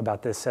who's writing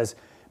about this says,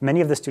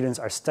 many of the students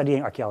are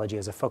studying archaeology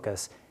as a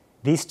focus.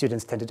 These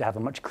students tended to have a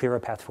much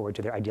clearer path forward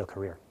to their ideal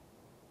career.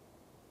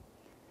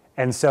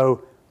 And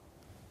so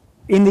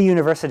in the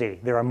university,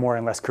 there are more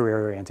and less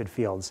career-oriented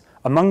fields.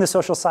 Among the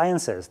social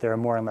sciences, there are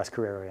more and less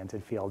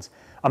career-oriented fields.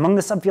 Among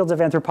the subfields of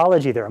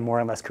anthropology, there are more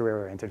and less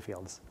career-oriented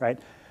fields, right?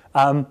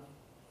 And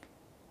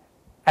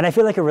I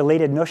feel like a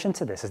related notion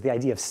to this is the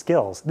idea of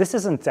skills. This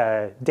isn't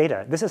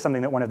data. This is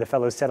something that one of the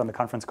fellows said on the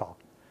conference call.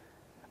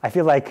 I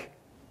feel like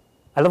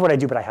I love what I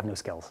do, but I have no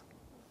skills.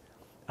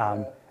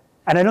 And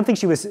I don't think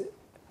she was,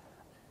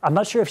 I'm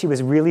not sure if she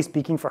was really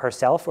speaking for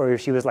herself or if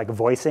she was like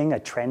voicing a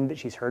trend that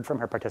she's heard from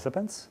her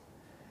participants.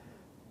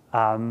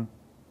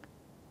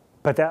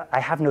 But I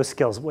have no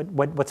skills.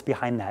 What's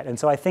behind that? And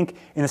so I think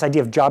in this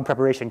idea of job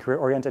preparation,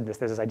 career-orientedness,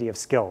 there's this idea of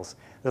skills.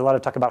 There's a lot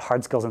of talk about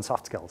hard skills and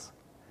soft skills.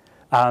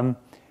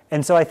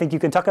 And so I think you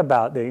can talk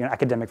about the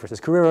academic versus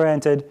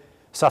career-oriented,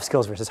 soft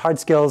skills versus hard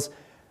skills,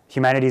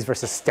 humanities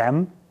versus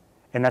STEM.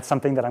 And that's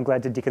something that I'm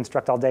glad to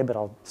deconstruct all day, but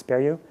I'll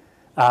spare you.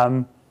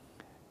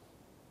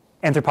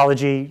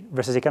 Anthropology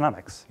versus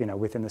economics,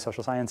 within the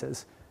social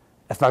sciences.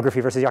 Ethnography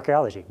versus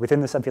archaeology,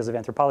 within the subfields of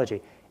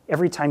anthropology.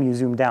 Every time you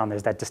zoom down,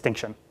 there's that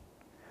distinction.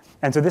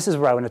 And so this is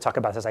where I want to talk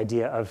about this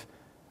idea of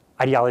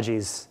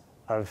ideologies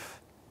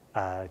of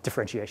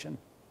differentiation.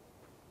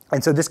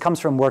 And so this comes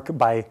from work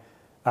by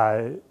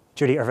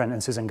Judy Irvin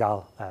and Susan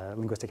Gall,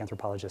 linguistic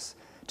anthropologists,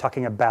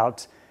 talking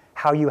about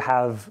how you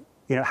have,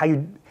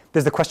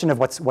 there's the question of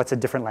what's a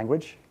different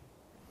language,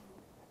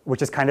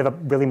 which is kind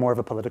of really more of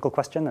a political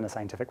question than a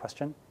scientific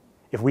question.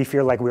 If we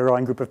feel like we're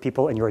one group of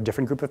people and you're a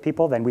different group of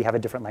people, then we have a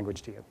different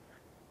language to you.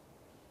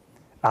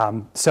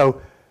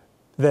 So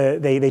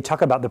they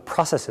talk about the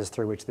processes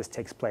through which this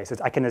takes place.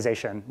 It's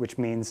iconization, which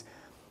means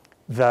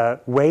the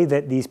way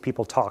that these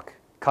people talk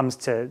comes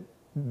to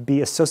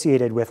be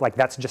associated with, like,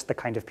 that's just the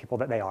kind of people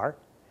that they are,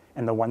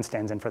 and the one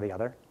stands in for the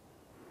other.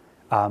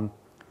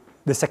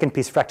 The second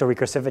piece, fractal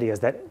recursivity, is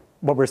that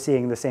what we're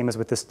seeing the same as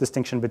with this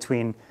distinction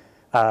between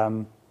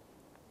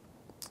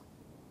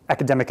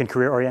academic and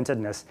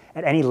career-orientedness.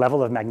 At any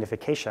level of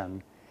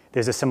magnification,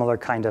 there's a similar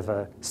kind of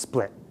a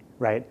split,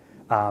 right?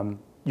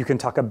 You can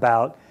talk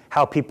about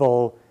how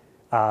people,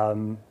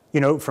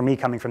 for me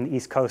coming from the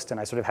East Coast, and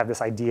I sort of have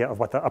this idea of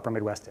what the upper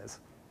Midwest is.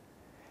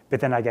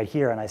 But then I get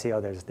here and I see, oh,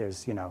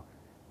 there's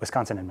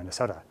Wisconsin and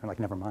Minnesota. I'm like,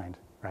 never mind,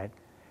 right?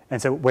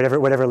 And so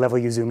whatever level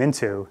you zoom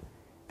into,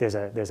 there's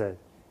a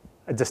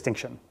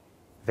distinction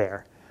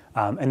there.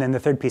 And then the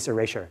third piece,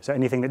 erasure. So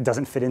anything that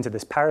doesn't fit into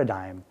this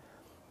paradigm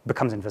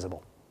becomes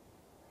invisible.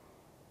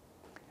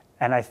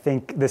 And I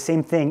think the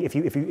same thing, if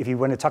you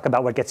want to talk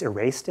about what gets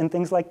erased in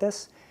things like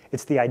this,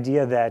 it's the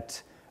idea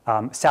that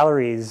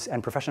salaries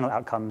and professional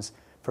outcomes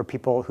for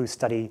people who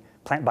study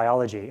plant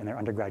biology in their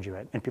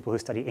undergraduate and people who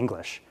study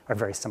English are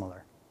very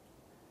similar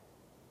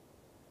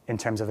in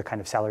terms of the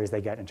kind of salaries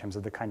they get, in terms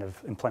of the kind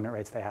of employment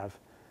rates they have.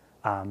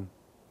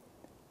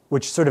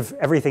 Which sort of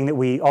everything that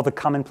all the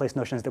commonplace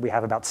notions that we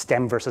have about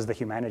STEM versus the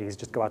humanities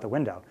just go out the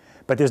window.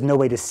 But there's no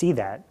way to see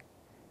that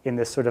in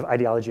this sort of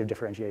ideology of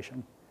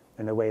differentiation,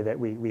 in the way that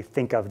we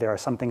think of there are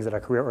some things that are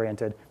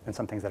career-oriented and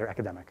some things that are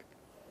academic.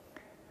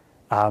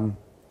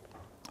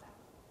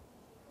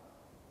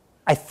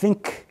 I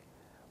think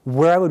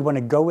where I would want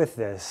to go with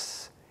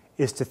this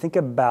is to think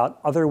about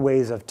other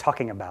ways of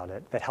talking about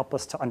it that help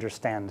us to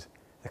understand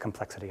the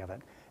complexity of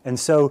it. And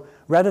so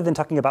rather than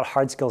talking about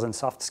hard skills and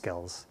soft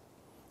skills,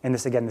 and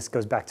this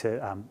goes back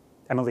to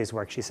Emily's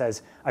work, she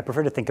says, I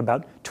prefer to think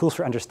about tools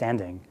for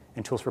understanding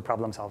and tools for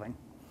problem solving.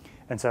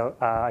 And so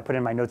I put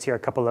in my notes here a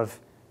couple of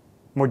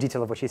more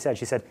detail of what she said.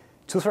 She said,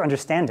 tools for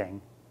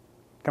understanding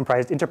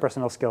comprised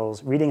interpersonal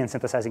skills, reading and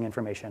synthesizing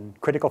information,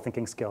 critical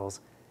thinking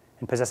skills,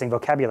 and possessing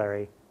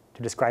vocabulary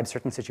to describe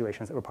certain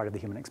situations that were part of the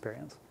human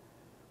experience.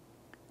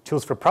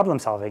 Tools for problem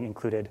solving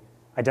included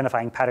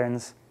identifying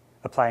patterns,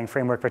 applying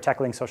framework for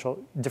tackling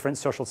different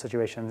social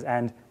situations,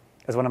 and,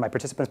 as one of my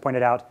participants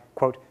pointed out,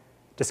 quote,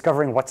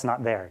 discovering what's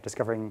not there,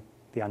 discovering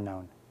the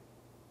unknown,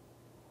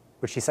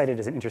 which she cited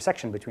as an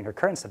intersection between her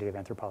current study of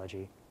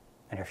anthropology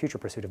and her future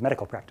pursuit of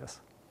medical practice.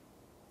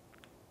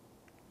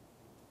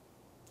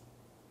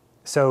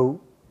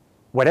 So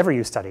whatever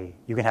you study,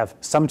 you can have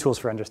some tools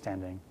for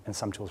understanding and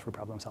some tools for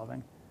problem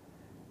solving.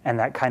 And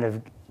that kind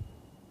of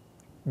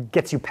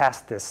gets you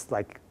past this,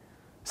 like,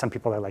 some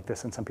people are like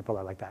this and some people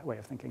are like that way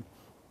of thinking.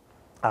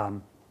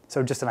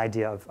 So just an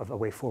idea of a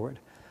way forward.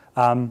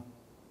 So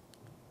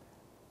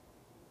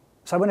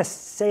I want to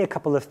say a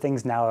couple of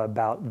things now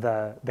about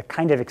the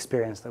kind of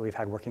experience that we've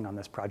had working on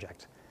this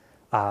project.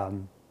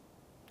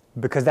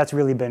 Because that's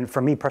really been,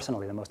 for me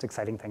personally, the most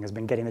exciting thing has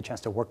been getting the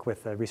chance to work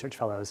with the research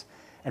fellows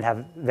and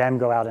have them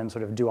go out and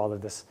sort of do all of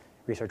this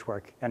research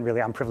work. And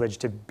really, I'm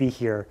privileged to be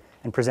here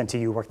and present to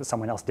you work that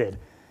someone else did.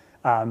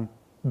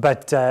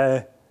 But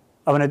I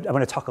want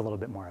to talk a little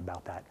bit more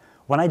about that.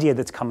 One idea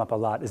that's come up a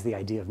lot is the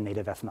idea of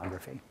native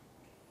ethnography.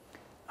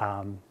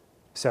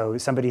 So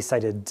somebody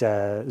cited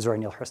Zora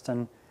Neale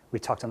Hurston. We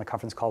talked on the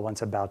conference call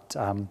once about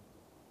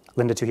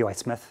Linda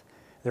Tuhiwai-Smith.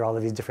 There are all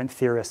of these different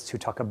theorists who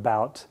talk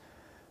about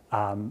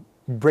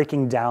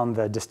breaking down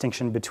the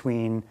distinction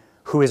between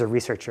who is a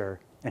researcher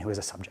and who is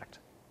a subject.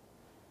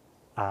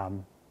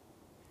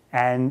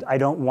 And I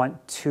don't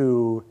want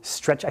to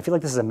stretch, I feel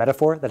like this is a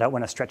metaphor that I don't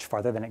want to stretch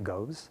farther than it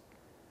goes.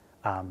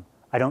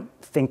 I don't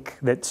think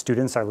that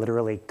students are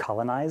literally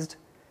colonized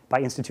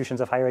by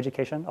institutions of higher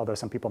education, although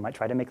some people might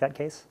try to make that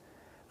case.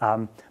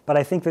 But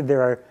I think that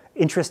there are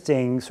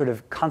interesting sort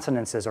of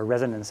consonances or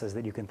resonances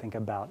that you can think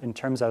about in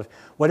terms of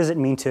what does it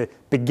mean to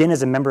begin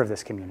as a member of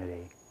this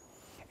community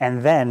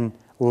and then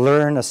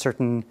learn a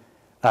certain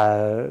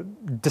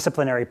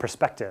disciplinary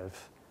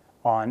perspective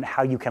on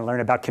how you can learn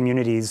about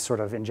communities sort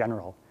of in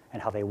general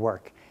and how they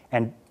work,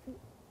 and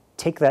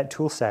take that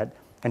tool set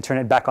and turn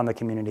it back on the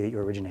community that you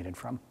originated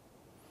from.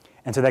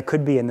 And so that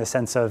could be in the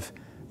sense of,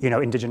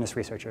 indigenous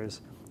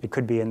researchers. It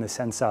could be in the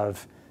sense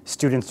of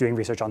students doing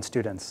research on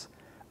students.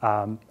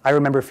 I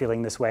remember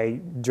feeling this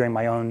way during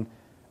my own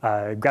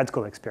grad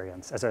school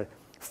experience as a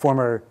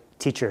former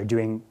teacher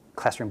doing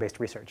classroom-based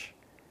research.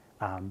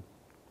 And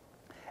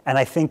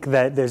I think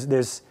that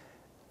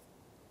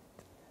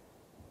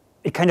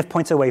it kind of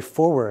points a way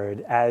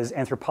forward as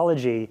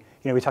anthropology,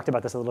 we talked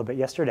about this a little bit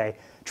yesterday,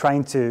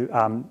 trying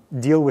to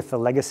deal with the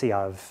legacy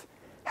of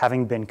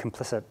having been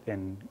complicit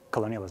in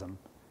colonialism,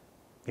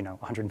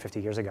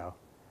 150 years ago.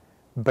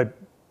 but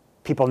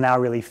people now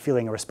really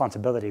feeling a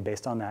responsibility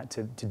based on that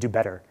to do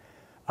better.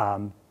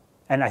 And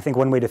I think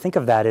one way to think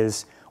of that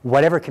is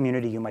whatever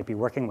community you might be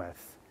working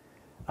with,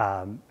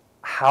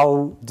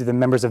 how do the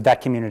members of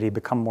that community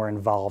become more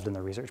involved in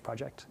the research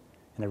project,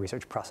 in the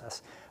research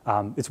process?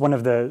 It's one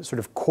of the sort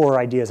of core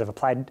ideas of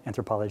applied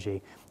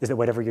anthropology is that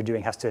whatever you're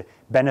doing has to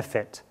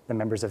benefit the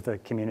members of the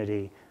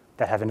community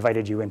that have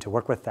invited you in to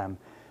work with them.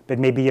 But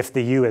maybe if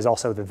the you is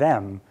also the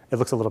them, it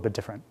looks a little bit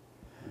different.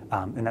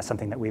 And that's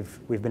something that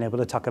we've been able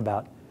to talk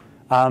about.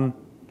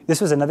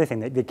 This was another thing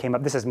that came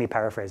up. This is me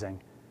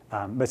paraphrasing,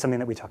 but something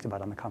that we talked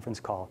about on the conference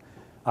call.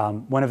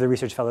 One of the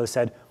research fellows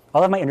said,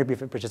 all of my interview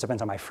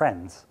participants are my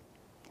friends.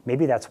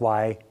 Maybe that's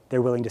why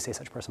they're willing to say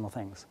such personal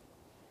things.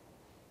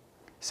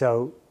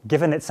 So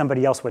given that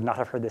somebody else would not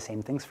have heard the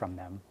same things from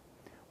them,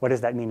 what does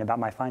that mean about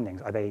my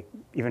findings? Are they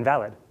even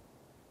valid?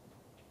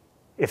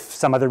 If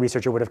some other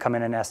researcher would have come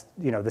in and asked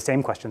the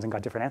same questions and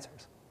got different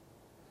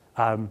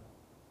answers.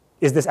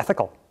 Is this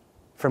ethical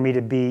for me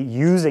to be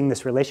using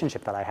this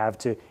relationship that I have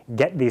to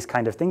get these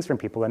kind of things from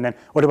people? And then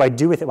what do I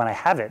do with it when I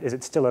have it? Is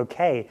it still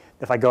okay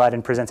if I go out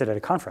and present it at a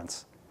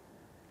conference?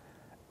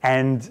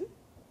 And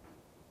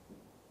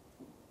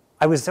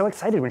I was so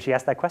excited when she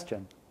asked that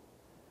question,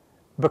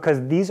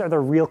 because these are the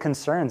real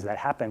concerns that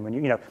happen when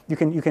you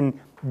can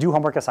do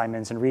homework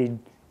assignments and read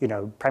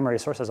primary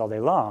sources all day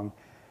long,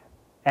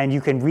 and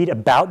you can read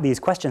about these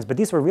questions, but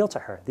these were real to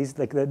her.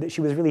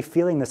 She was really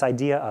feeling this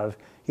idea of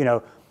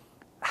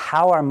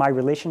how are my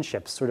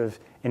relationships sort of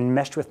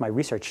enmeshed with my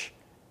research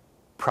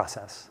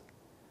process?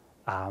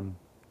 How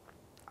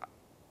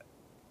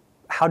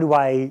do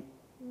I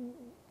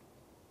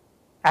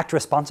act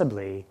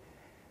responsibly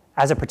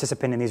as a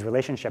participant in these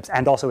relationships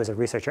and also as a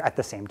researcher at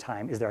the same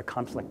time? Is there a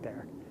conflict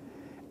there?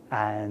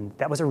 And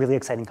that was a really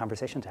exciting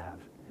conversation to have.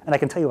 And I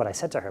can tell you what I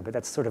said to her, but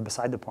that's sort of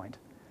beside the point.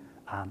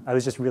 I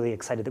was just really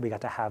excited that we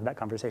got to have that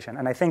conversation.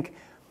 And I think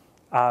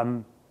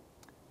as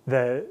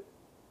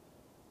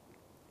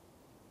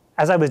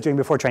I was doing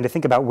before, trying to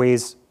think about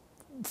ways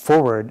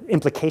forward,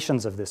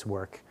 implications of this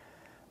work,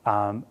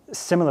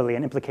 similarly,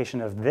 an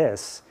implication of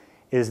this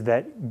is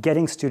that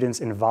getting students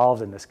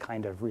involved in this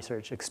kind of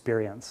research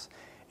experience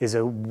is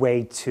a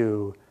way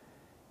to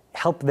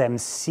help them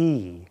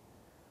see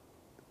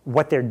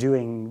what they're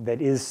doing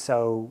that is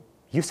so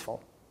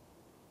useful.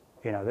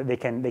 That they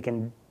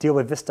can deal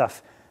with this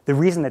stuff. The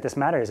reason that this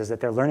matters is that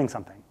they're learning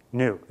something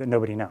new that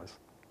nobody knows.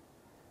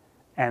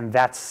 And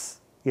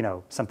that's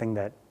something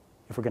that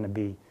if we're going to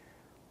be,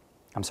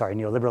 I'm sorry,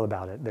 neoliberal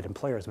about it, that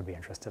employers would be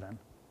interested in.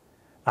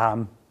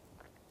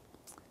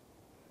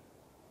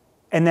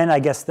 And then I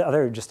guess the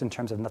other, just in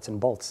terms of nuts and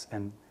bolts,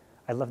 and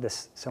I love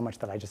this so much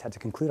that I just had to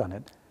conclude on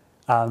it.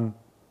 How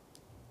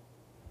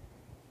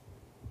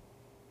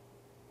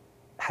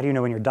do you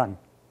know when you're done?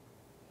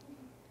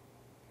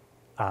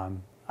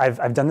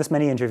 I've done this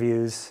many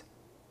interviews.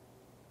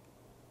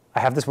 I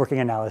have this working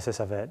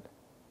analysis of it.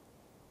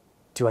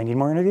 Do I need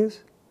more interviews?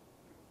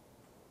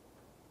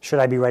 Should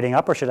I be writing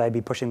up or should I be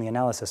pushing the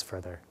analysis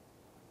further?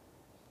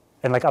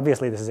 And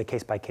obviously this is a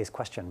case-by-case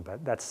question,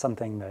 but that's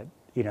something that,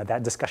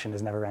 that discussion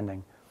is never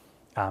ending.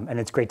 And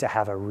it's great to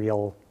have a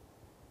real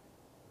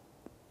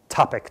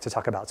topic to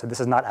talk about. So this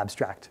is not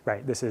abstract,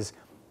 right? This is,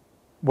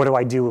 what do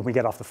I do when we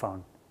get off the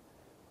phone?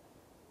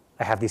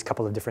 I have these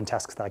couple of different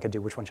tasks that I could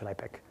do. Which one should I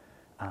pick?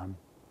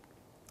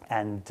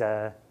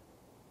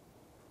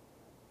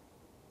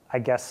 I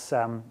guess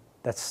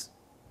that's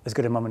as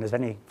good a moment as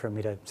any for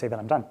me to say that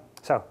I'm done.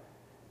 So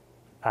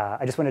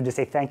I just wanted to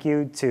say thank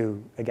you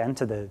to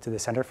the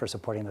Center for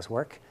supporting this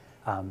work,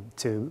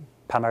 to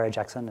Palmyra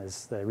Jackson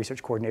as the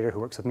research coordinator who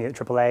works with me at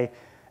AAA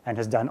and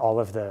has done all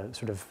of the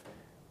sort of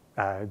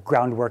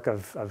groundwork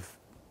of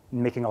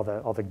making all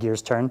the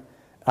gears turn.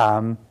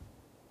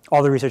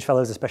 All the research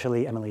fellows,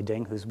 especially Emily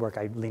Ding, whose work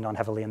I lean on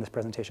heavily in this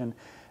presentation,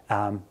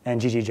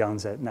 and Gigi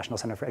Jones at National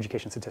Center for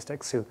Education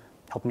Statistics, who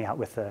helped me out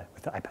with the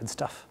iPad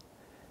stuff.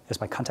 There's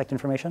my contact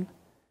information.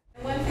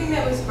 One thing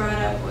that was brought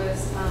up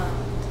was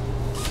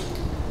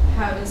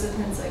how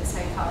disciplines like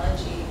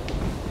psychology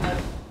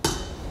have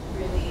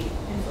really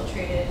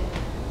infiltrated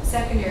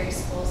secondary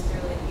schools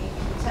through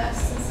EQ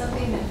tests and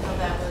something, and how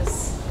that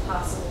was a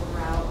possible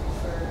route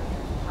for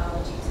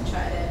anthropology to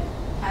try to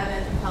have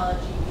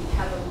anthropology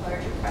have a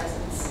larger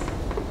presence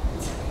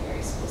in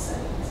secondary school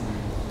settings.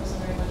 I was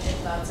wondering what your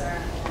thoughts are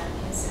on that,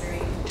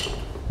 considering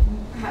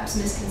perhaps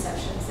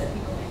misconceptions that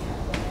people may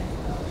have about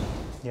anthropology.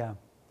 Yeah.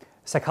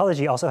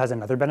 Psychology also has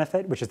another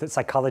benefit, which is that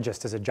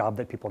psychologist is a job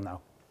that people know.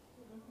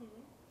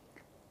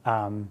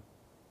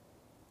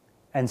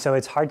 And so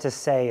it's hard to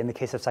say, in the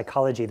case of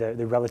psychology,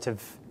 the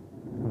relative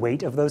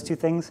weight of those two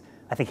things.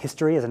 I think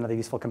history is another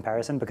useful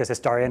comparison, because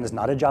historian is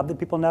not a job that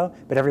people know,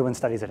 but everyone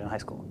studies it in high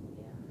school.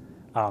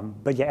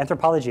 But yeah,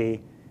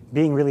 anthropology,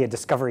 being really a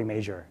discovery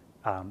major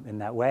in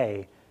that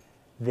way,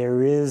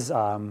 there is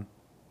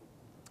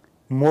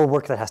more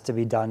work that has to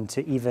be done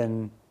to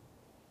even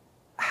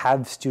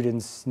have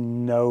students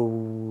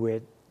know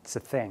it's a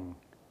thing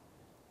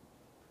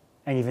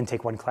and even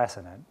take one class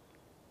in it.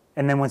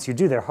 And then once you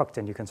do, they're hooked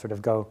and you can sort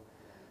of go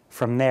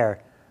from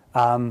there.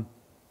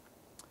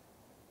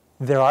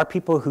 There are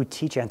people who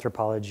teach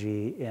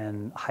anthropology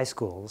in high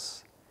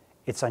schools.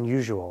 It's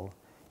unusual.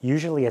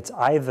 Usually it's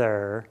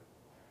either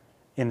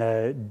in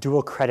a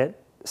dual credit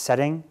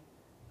setting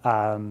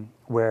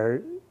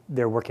where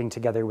they're working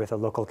together with a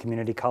local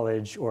community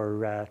college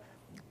or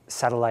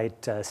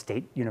satellite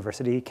state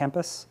university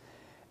campus,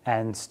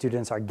 and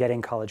students are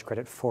getting college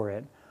credit for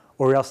it,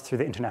 or else through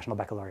the International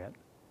Baccalaureate,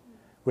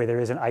 where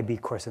there is an IB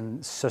course in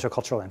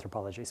sociocultural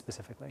anthropology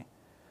specifically.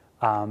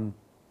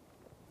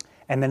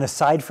 And then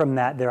aside from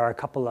that, there are a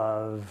couple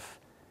of,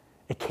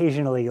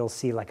 occasionally you'll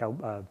see like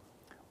a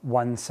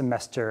 1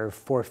 semester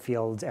 4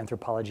 fields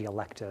anthropology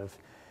elective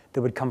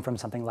that would come from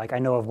something like, I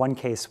know of one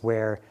case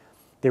where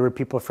there were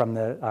people from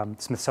the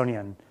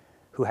Smithsonian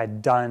who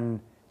had done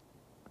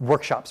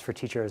workshops for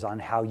teachers on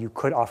how you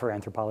could offer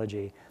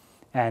anthropology.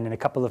 And in a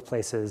couple of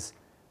places,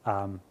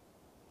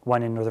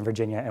 one in Northern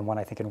Virginia and one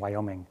I think in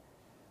Wyoming,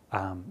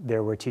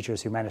 there were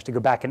teachers who managed to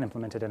go back and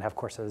implement it and have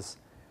courses.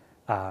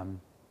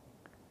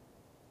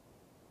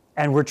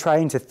 And we're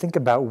trying to think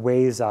about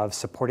ways of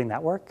supporting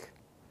that work.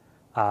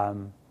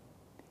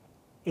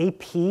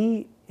 AP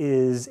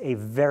is a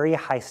very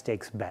high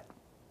stakes bet.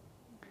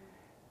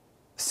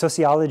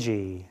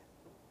 Sociology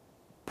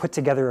put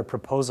together a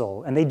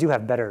proposal, and they do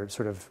have better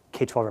sort of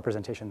K-12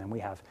 representation than we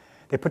have.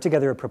 They put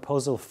together a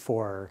proposal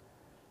for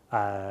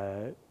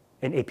an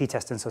AP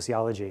test in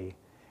sociology,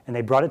 and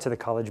they brought it to the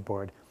College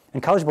Board.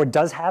 And College Board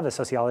does have a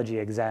sociology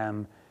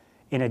exam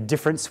in a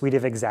different suite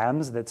of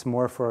exams that's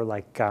more for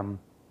like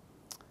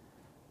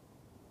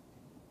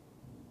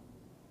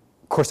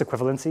course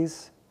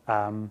equivalencies.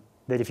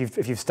 That if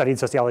you've studied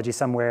sociology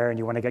somewhere and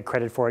you want to get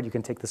credit for it, you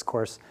can take this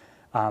course.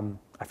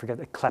 I forget,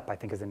 CLEP I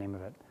think is the name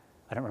of it.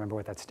 I don't remember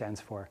what that stands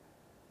for.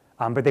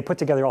 But they put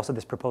together also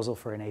this proposal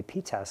for an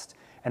AP test,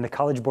 and the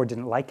College Board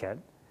didn't like it,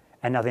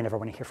 and now they never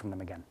want to hear from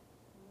them again.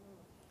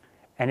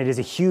 And it is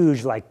a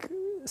huge, like,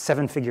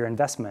 7-figure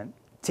investment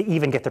to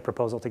even get the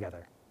proposal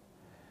together.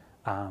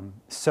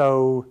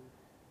 So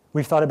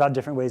we've thought about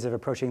different ways of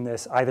approaching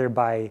this, either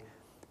by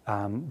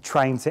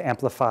trying to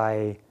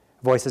amplify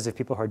voices of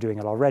people who are doing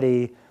it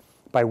already,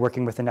 by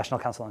working with the National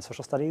Council on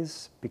Social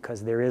Studies,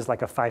 because there is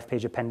like a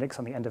 5-page appendix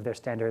on the end of their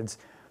standards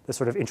that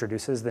sort of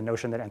introduces the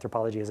notion that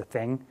anthropology is a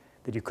thing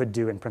that you could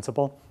do in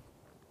principle.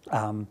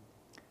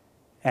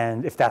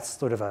 And if that's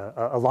sort of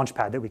a launch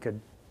pad that we could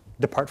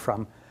depart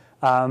from.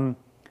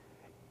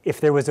 If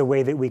there was a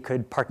way that we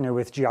could partner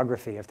with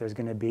geography, if there's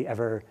going to be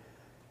ever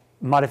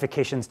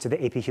modifications to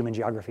the AP Human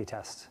Geography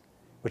test,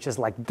 which is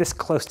like this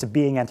close to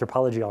being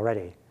anthropology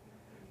already.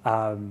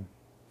 And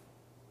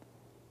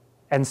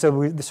so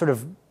we're sort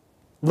of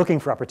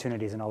looking for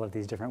opportunities in all of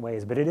these different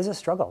ways, but it is a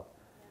struggle.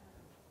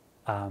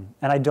 And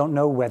I don't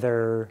know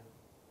whether,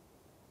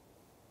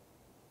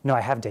 no,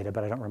 I have data,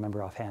 but I don't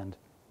remember offhand,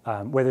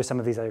 whether some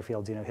of these other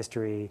fields,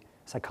 history,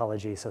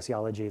 psychology,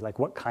 sociology, like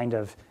what kind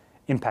of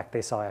impact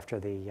they saw after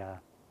the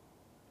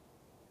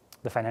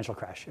financial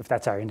crash, if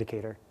that's our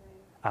indicator.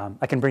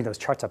 I can bring those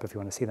charts up if you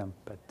want to see them,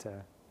 but.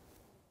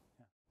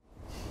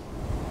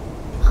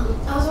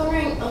 I was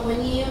wondering,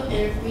 when you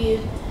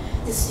interviewed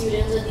the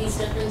students at these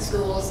different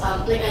schools,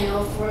 like I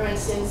know, for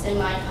instance, in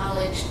my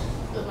college,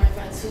 my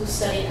friends who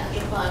studied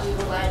anthropology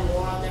relied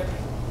more on their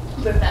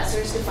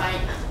professors to find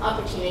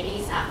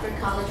opportunities after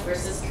college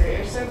versus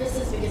career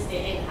services because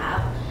they didn't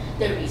have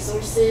the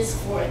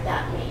resources for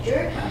that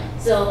major.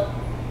 So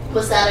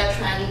was that a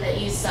trend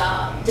that you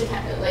saw,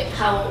 like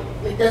how,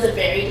 does it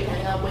vary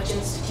depending on which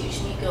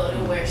institution you go to,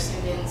 where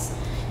students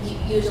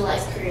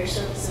utilize career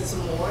services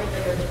more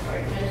than the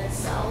department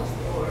itself,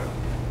 or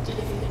if you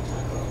could talk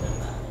a little bit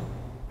about it?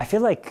 I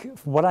feel like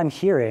what I'm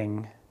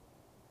hearing,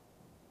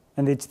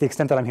 and to the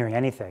extent that I'm hearing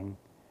anything,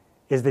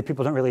 is that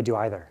people don't really do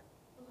either.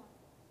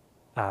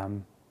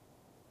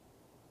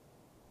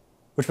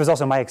 Which was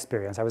also my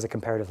experience. I was a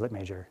comparative lit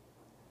major.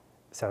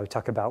 So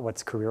talk about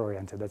what's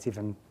career-oriented. That's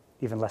even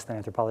less than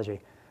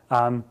anthropology.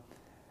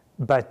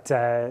 But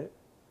there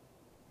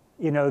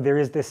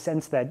is this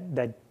sense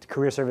that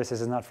career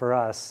services is not for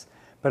us,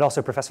 but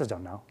also professors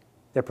don't know.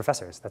 They're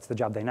professors. That's the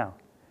job they know.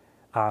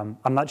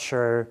 I'm not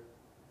sure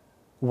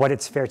what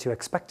it's fair to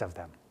expect of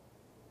them.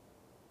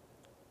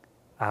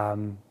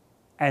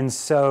 And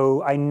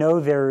so I know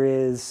there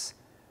is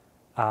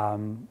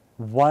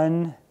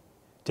one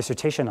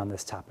dissertation on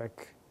this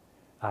topic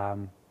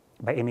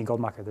by Amy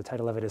Goldmacher. The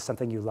title of it is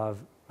Something You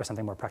Love or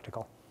Something More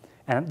Practical.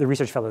 And the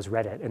research fellows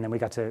read it, and then we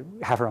got to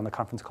have her on the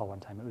conference call one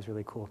time. It was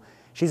really cool.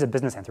 She's a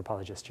business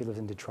anthropologist. She lives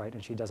in Detroit,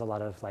 and she does a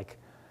lot of like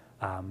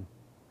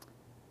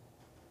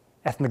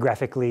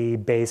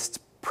ethnographically based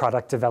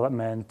product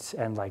development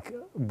and like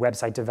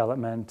website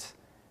development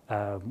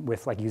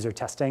with like user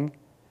testing.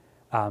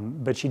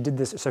 But she did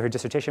this, so her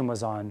dissertation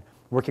was on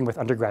working with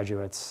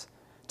undergraduates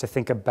to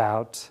think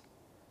about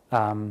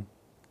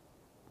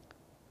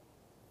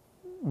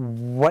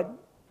what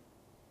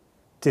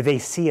do they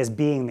see as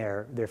being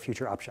their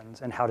future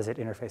options, and how does it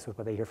interface with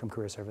what they hear from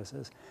career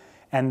services?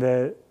 And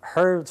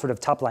her sort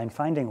of top line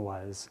finding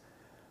was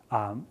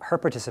her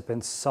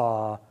participants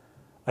saw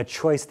a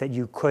choice that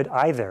you could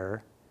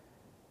either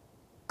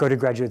go to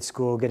graduate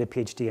school, get a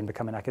PhD, and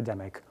become an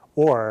academic,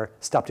 or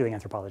stop doing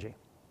anthropology.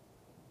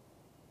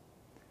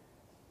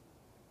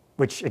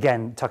 Which,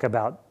 again, talk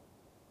about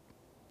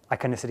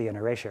iconicity and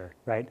erasure,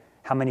 right?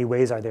 How many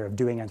ways are there of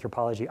doing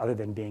anthropology other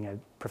than being a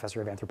professor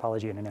of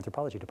anthropology in an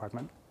anthropology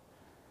department?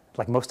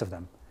 Like most of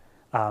them.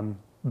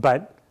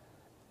 But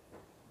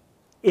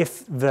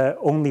if the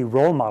only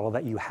role model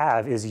that you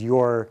have is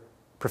your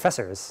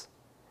professors,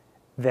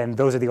 then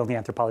those are the only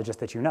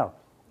anthropologists that you know.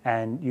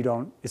 And you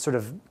don't, it's sort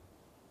of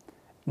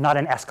not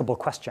an askable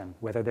question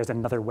whether there's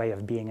another way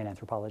of being an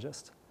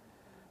anthropologist.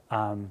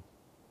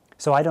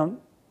 So I don't,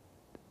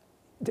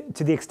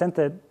 to the extent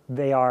that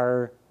they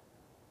are,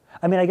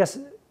 I mean, I guess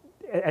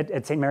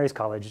at St. Mary's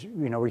College,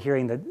 you know, we're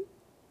hearing that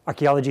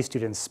archaeology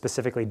students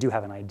specifically do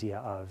have an idea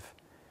of,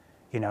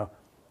 you know,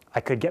 I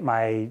could get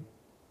my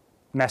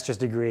master's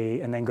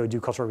degree and then go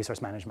do cultural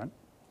resource management.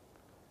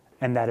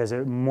 And that is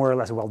a more or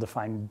less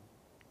well-defined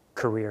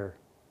career.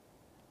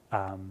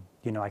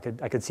 You know, I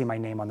could see my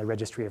name on the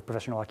registry of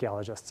professional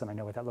archaeologists, and I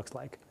know what that looks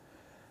like.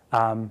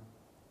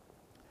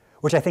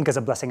 Which I think is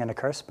a blessing and a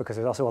curse, because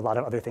there's also a lot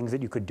of other things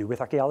that you could do with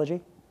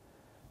archaeology.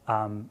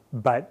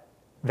 But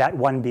that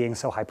one being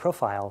so high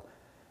profile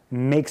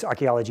makes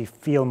archaeology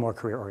feel more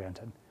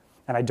career-oriented.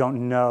 And I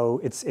don't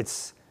know,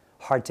 it's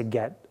hard to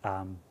get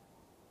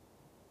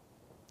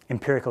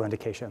empirical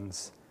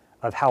indications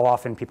of how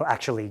often people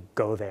actually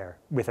go there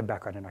with a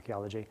background in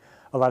archaeology.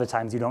 A lot of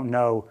times you don't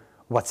know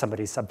what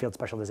somebody's subfield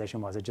specialization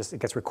was. It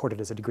gets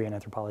recorded as a degree in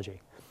anthropology.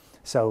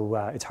 So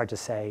it's hard to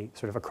say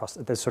sort of across,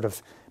 there's sort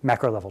of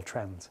macro level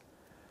trends.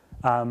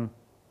 But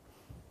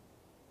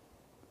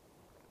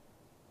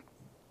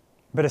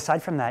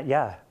aside from that,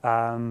 yeah,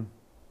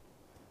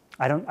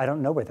 I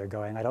don't know where they're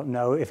going. I don't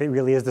know if it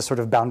really is the sort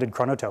of bounded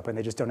chronotope and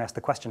they just don't ask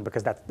the question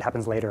because that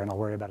happens later and I'll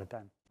worry about it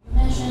then. You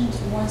mentioned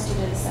one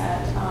student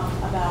said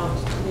about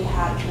they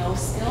had no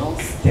skills.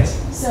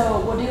 Yes. So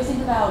what do you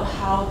think about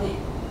how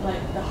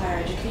the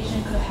higher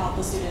education could help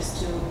the students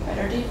to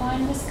better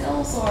define the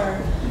skills or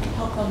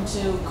help them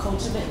to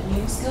cultivate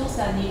new skills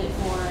that are needed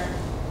for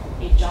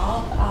a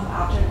job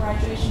after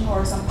graduation,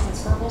 or some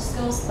transferable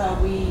skills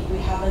that we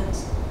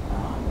haven't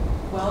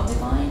well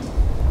defined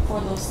for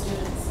those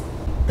students?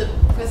 The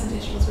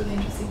presentation was really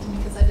interesting to me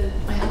because I did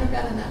my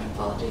undergrad in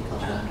anthropology,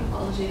 cultural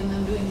anthropology, and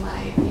then doing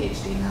my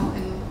PhD now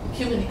in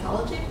human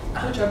ecology,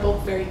 which are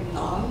both very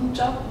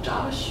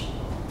non-jobish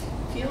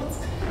fields.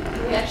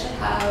 And we actually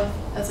have,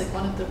 as like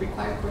one of the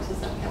required courses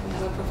that we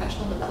have a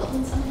professional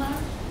development seminar,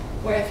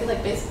 where I feel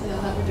like basically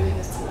all that we're doing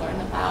is to learn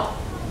about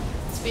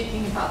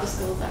speaking about the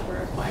skills that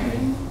we're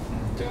acquiring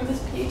through this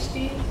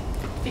PhD,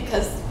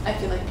 because I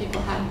feel like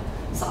people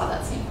saw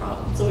that same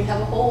problem. So we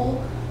have a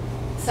whole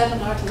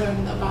seminar to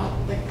learn about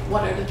like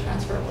what are the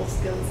transferable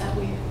skills that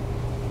we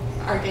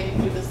are getting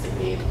through this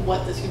degree,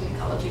 what does human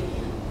ecology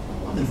mean,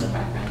 and what is the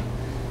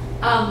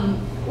background,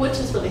 which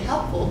is really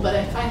helpful, but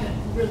I find it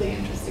really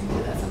interesting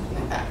too that something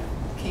like that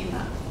came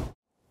up.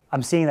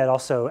 I'm seeing that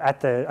also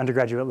at the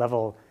undergraduate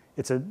level.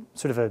 It's a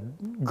sort of a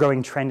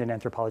growing trend in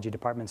anthropology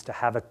departments to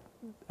have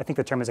I think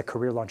the term is a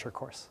career launcher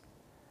course,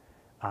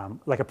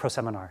 like a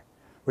pro-seminar,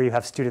 where you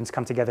have students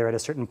come together at a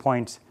certain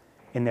point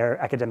in their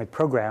academic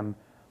program.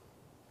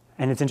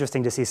 And it's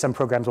interesting to see some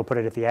programs will put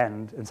it at the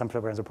end and some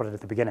programs will put it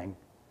at the beginning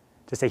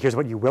to say, here's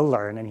what you will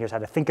learn and here's how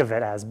to think of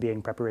it as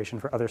being preparation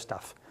for other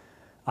stuff.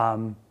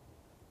 To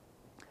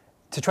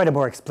try to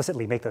more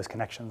explicitly make those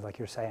connections, like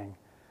you're saying.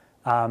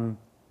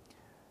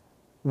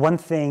 One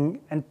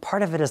thing, and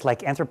part of it is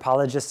like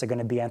anthropologists are going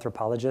to be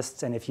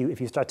anthropologists, and if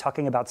you start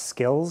talking about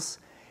skills,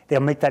 they'll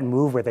make that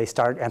move where they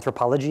start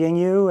anthropologying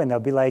you, and they'll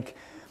be like,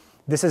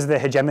 this is the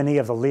hegemony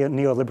of the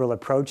neoliberal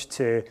approach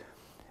to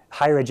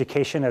higher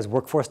education as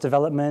workforce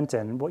development,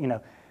 and you know,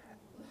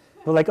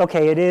 we're like,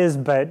 okay, it is,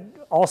 but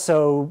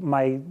also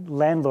my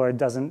landlord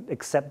doesn't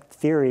accept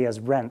theory as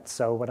rent,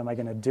 so what am I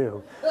going to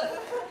do?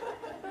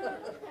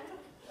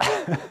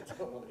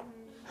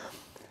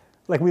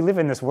 Like, we live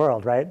in this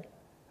world, right?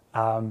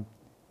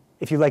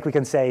 If you like, we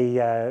can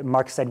say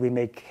Marx said we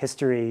make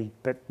history,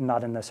 but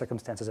not in the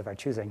circumstances of our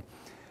choosing.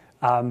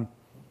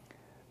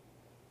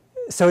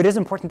 So it is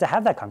important to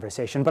have that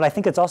conversation, but I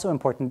think it's also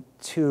important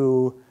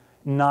to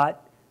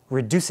not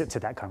reduce it to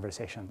that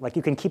conversation. Like,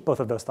 you can keep both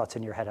of those thoughts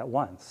in your head at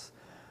once.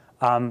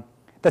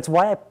 That's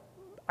why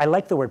I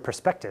like the word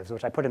perspectives,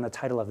 which I put in the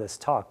title of this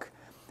talk.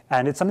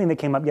 And it's something that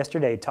came up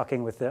yesterday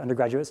talking with the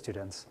undergraduate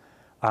students,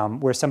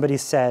 where somebody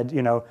said,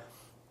 you know,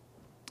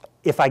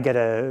 if I get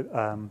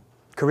a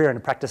career in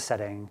a practice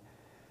setting,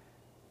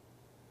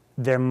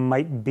 there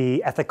might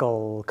be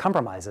ethical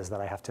compromises that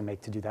I have to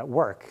make to do that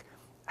work.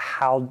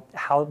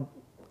 How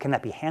can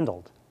that be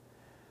handled?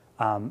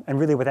 And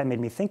really what that made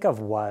me think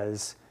of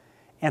was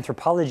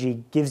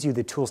anthropology gives you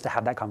the tools to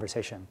have that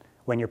conversation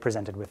when you're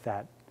presented with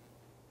that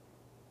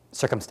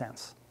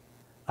circumstance.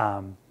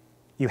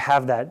 You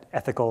have that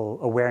ethical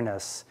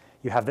awareness.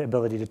 You have the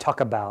ability to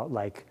talk about,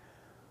 like,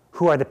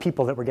 who are the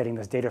people that we're getting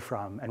this data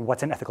from and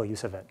what's an ethical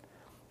use of it?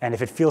 And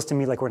if it feels to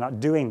me like we're not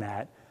doing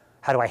that,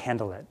 how do I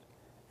handle it?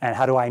 And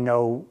how do I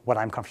know what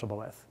I'm comfortable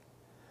with?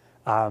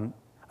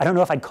 I I don't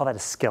know if I'd call that a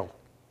skill.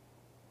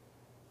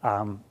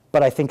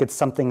 But I think it's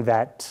something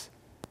that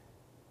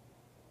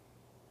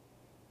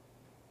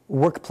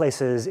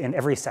workplaces in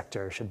every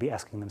sector should be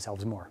asking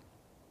themselves more.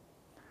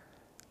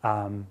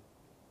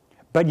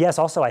 But yes,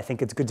 also I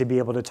think it's good to be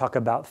able to talk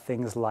about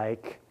things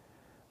like,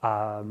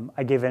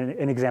 I gave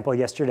an example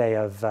yesterday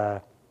of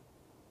a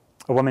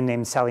woman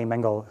named Sally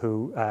Mengel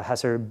who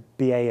has her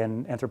BA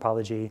in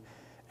anthropology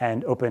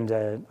and opened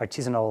an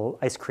artisanal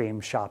ice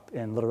cream shop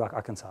in Little Rock,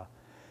 Arkansas.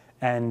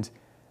 And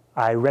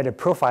I read a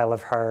profile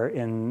of her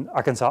in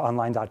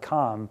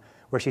arkansasonline.com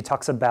where she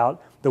talks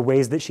about the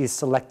ways that she's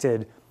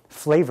selected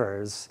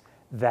flavors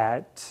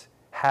that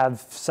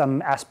have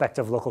some aspect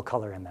of local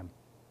color in them.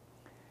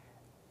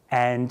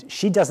 And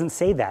she doesn't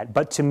say that,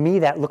 but to me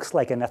that looks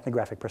like an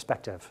ethnographic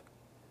perspective.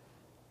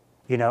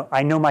 You know,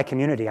 I know my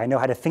community. I know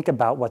how to think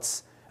about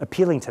what's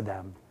appealing to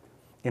them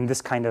in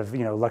this kind of,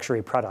 you know,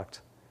 luxury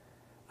product.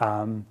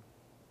 And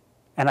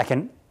I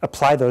can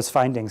apply those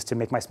findings to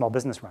make my small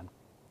business run.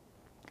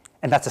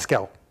 And that's a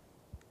skill.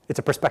 It's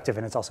a perspective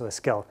and it's also a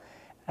skill.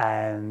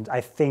 And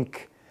I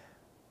think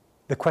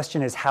the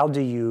question is, how do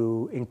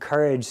you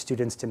encourage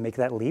students to make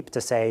that leap to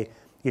say,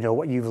 you know,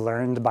 what you've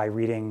learned by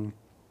reading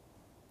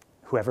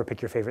whoever, pick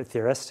your favorite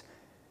theorist,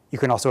 you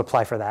can also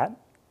apply for that.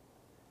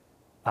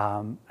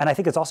 And I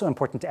think it's also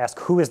important to ask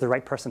who is the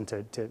right person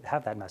to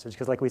have that message,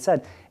 because like we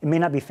said, it may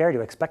not be fair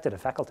to expect it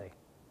of faculty.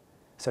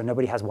 So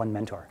nobody has one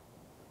mentor.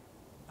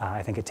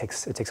 I think it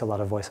takes a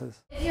lot of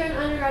voices. If you're an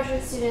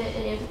undergraduate student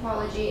in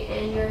anthropology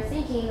and you're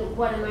thinking,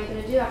 what am I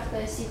going to do after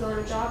this? You go on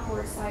a job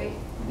board site,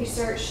 you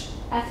search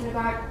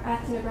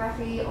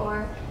ethnography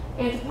or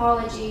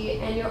anthropology,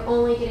 and you're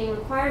only getting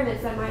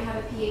requirements that might have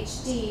a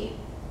PhD.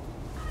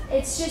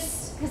 It's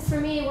just, because for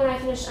me, when I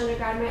finished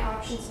undergrad, my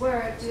options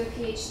were do a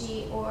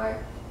PhD or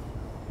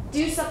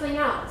do something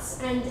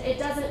else. And it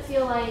doesn't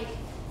feel like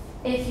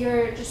if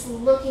you're just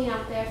looking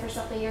out there for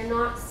something, you're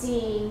not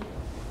seeing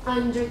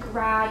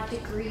undergrad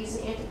degrees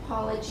in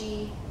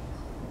anthropology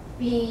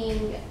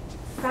being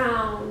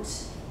found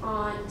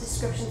on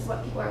descriptions of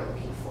what people are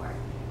looking for.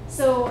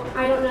 So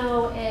I don't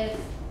know if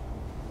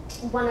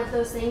one of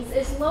those things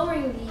is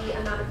lowering the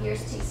amount of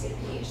years it takes to get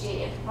a PhD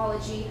in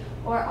anthropology,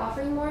 or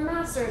offering more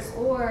masters,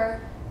 or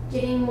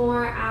getting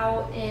more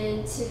out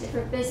into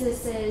different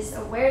businesses,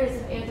 awareness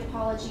of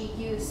anthropology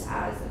use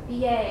as a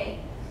BA.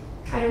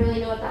 I don't really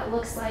know what that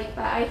looks like,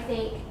 but I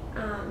think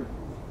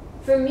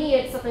for me,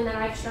 it's something that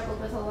I've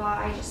struggled with a lot.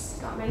 I just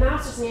got my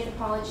master's in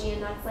anthropology,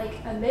 and that's like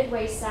a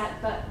midway step,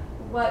 but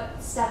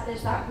what step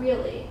is that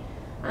really?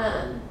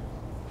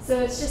 So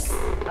it's just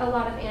a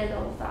lot of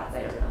anecdotal thoughts,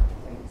 I don't know.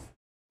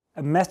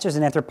 A master's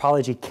in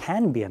anthropology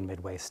can be a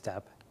midway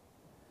step,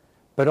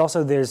 but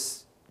also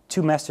there's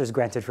 2 masters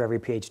granted for every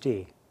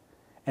PhD.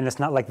 And it's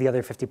not like the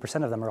other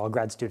 50% of them are all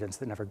grad students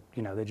that never,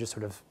 you know, they're just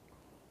sort of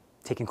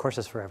taking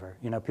courses forever.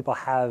 You know, people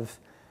have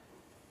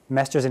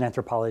masters in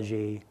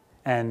anthropology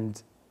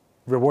and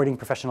rewarding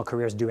professional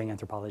careers doing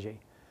anthropology.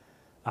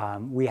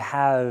 We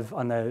have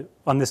on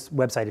this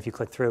website, if you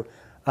click through,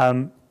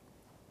 a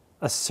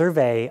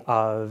survey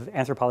of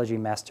anthropology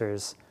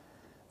masters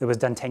that was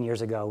done 10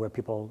 years ago where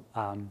people,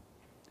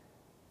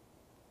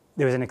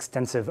 there was an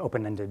extensive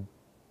open-ended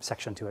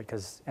section to it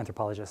because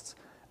anthropologists.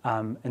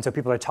 And so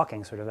people are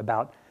talking sort of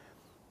about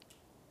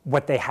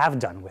what they have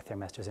done with their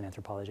masters in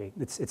anthropology.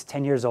 It's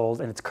 10 years old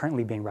and it's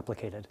currently being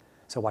replicated.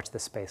 So watch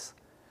this space.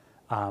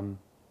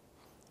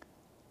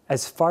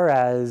 As far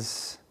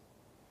as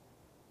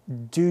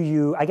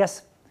I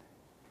guess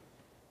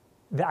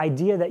the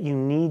idea that you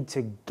need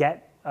to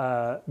get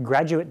a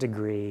graduate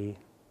degree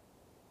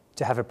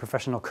to have a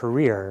professional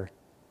career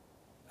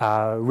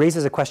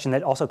raises a question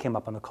that also came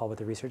up on the call with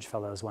the research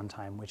fellows one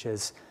time, which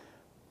is,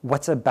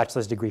 what's a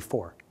bachelor's degree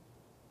for?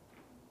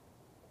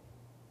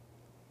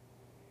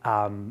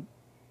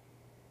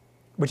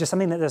 Which is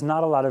something that there's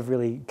not a lot of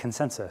really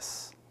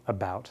consensus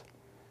about.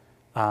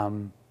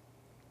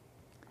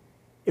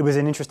 It was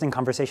an interesting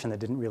conversation that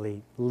didn't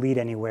really lead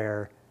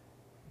anywhere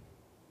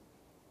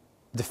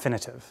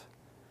definitive.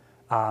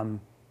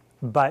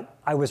 But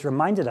I was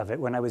reminded of it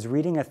when I was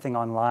reading a thing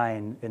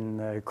online in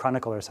the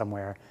Chronicle or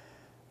somewhere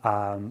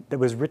that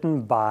was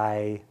written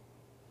by,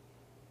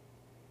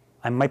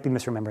 I might be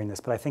misremembering this,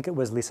 but I think it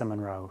was Lisa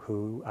Monroe,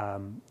 who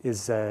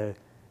is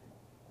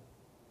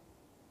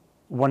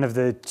one of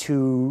the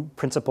 2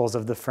 principals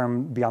of the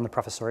firm Beyond the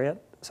Professoriate.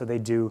 So they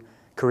do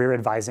career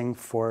advising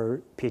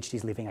for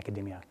PhDs leaving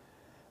academia.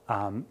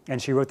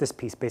 And she wrote this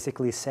piece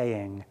basically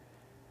saying,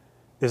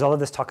 there's all of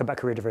this talk about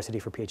career diversity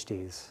for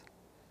PhDs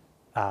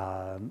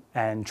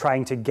and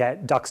trying to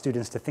get doc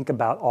students to think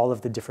about all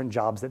of the different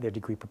jobs that their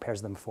degree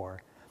prepares them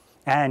for.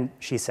 And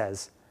she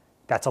says,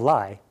 that's a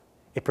lie.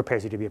 It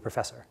prepares you to be a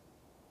professor.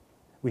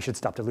 We should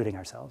stop deluding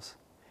ourselves.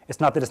 It's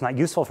not that it's not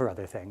useful for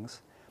other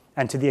things.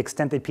 And to the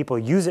extent that people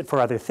use it for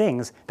other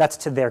things, that's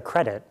to their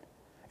credit.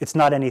 It's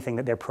not anything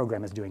that their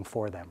program is doing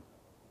for them.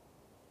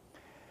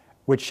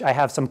 Which I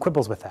have some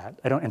quibbles with that.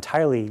 I don't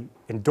entirely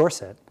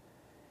endorse it.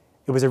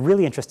 It was a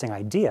really interesting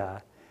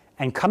idea.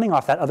 And coming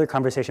off that other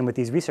conversation with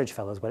these research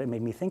fellows, what it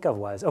made me think of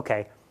was,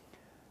 okay,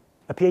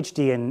 A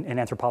PhD in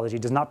anthropology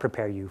does not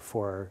prepare you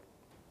for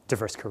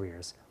diverse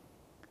careers.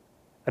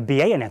 A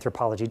BA in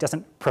anthropology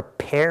doesn't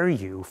prepare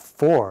you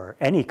for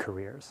any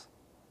careers,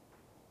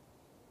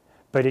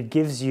 but it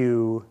gives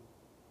you,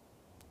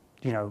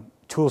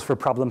 tools for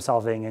problem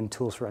solving and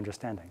tools for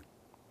understanding,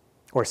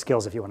 or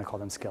skills if you want to call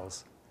them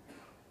skills.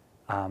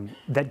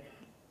 That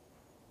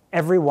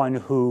everyone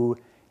who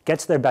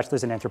gets their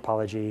bachelor's in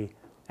anthropology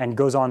and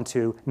goes on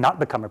to not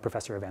become a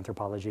professor of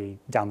anthropology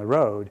down the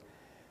road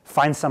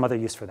finds some other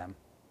use for them,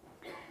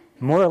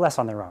 more or less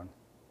on their own,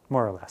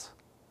 more or less.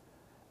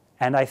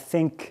 And I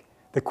think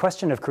the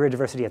question of career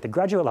diversity at the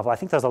graduate level, I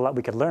think there's a lot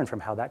we could learn from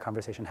how that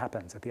conversation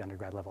happens at the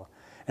undergrad level.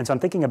 And so I'm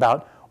thinking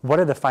about what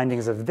are the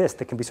findings of this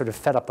that can be sort of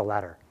fed up the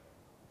ladder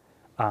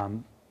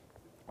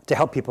to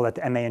help people at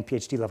the MA and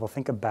PhD level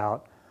think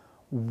about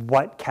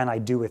what can I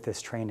do with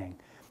this training.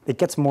 It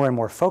gets more and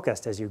more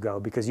focused as you go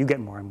because you get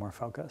more and more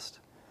focused.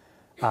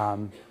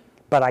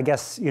 But I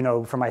guess,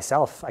 for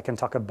myself, I can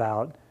talk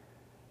about,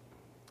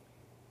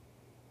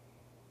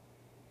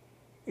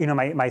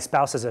 my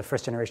spouse is a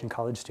first-generation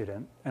college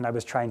student, and I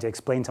was trying to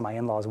explain to my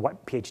in-laws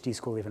what PhD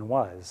school even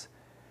was.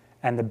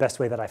 And the best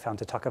way that I found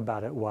to talk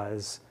about it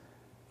was,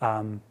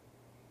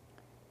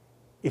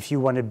 if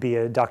you want to be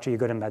a doctor, you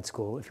go to med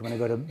school. If you want to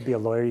go to be a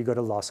lawyer, you go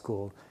to law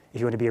school.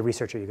 If you want to be a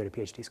researcher, you go to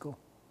PhD school.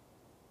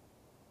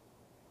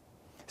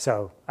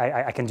 So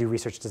I can do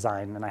research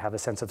design, and I have a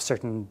sense of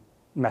certain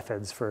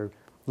methods for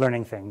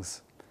learning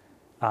things.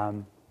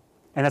 And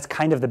that's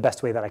kind of the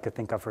best way that I could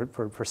think of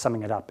for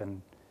summing it up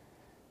in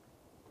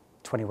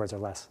 20 words or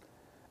less.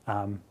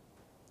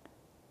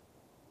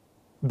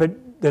 But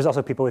there's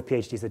also people with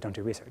PhDs that don't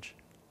do research.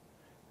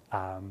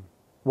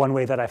 One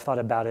way that I've thought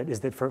about it is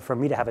that for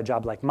me to have a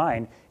job like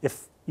mine,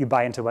 if you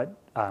buy into what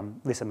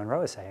Lisa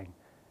Monroe is saying,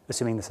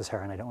 assuming this is her,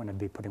 and I don't want to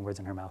be putting words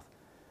in her mouth,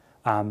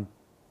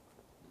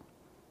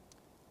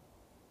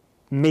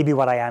 maybe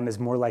what I am is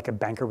more like a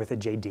banker with a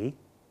JD,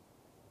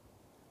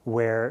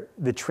 where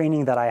the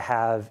training that I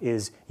have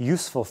is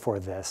useful for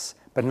this,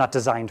 but not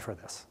designed for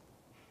this.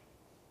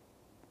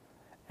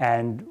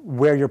 And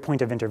where your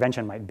point of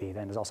intervention might be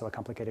then is also a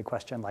complicated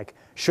question. Like,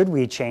 should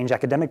we change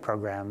academic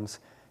programs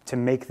to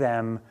make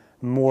them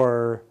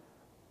more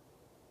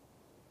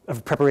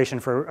of preparation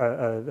for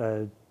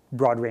a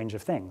broad range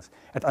of things?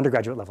 At the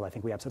undergraduate level, I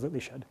think we absolutely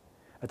should.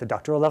 At the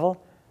doctoral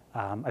level,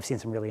 I've seen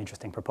some really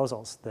interesting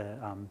proposals. The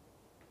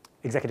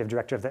executive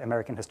director of the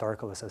American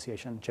Historical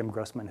Association, Jim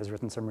Grossman, has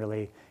written some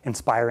really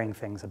inspiring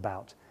things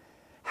about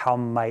how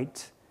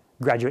might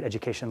graduate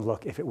education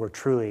look if it were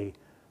truly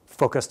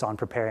focused on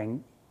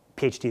preparing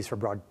PhDs for a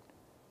broad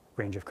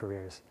range of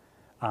careers.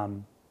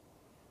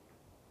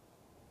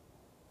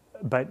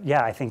 But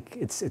yeah, I think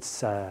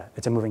it's a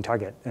moving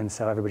target, and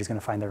so everybody's going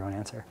to find their own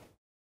answer.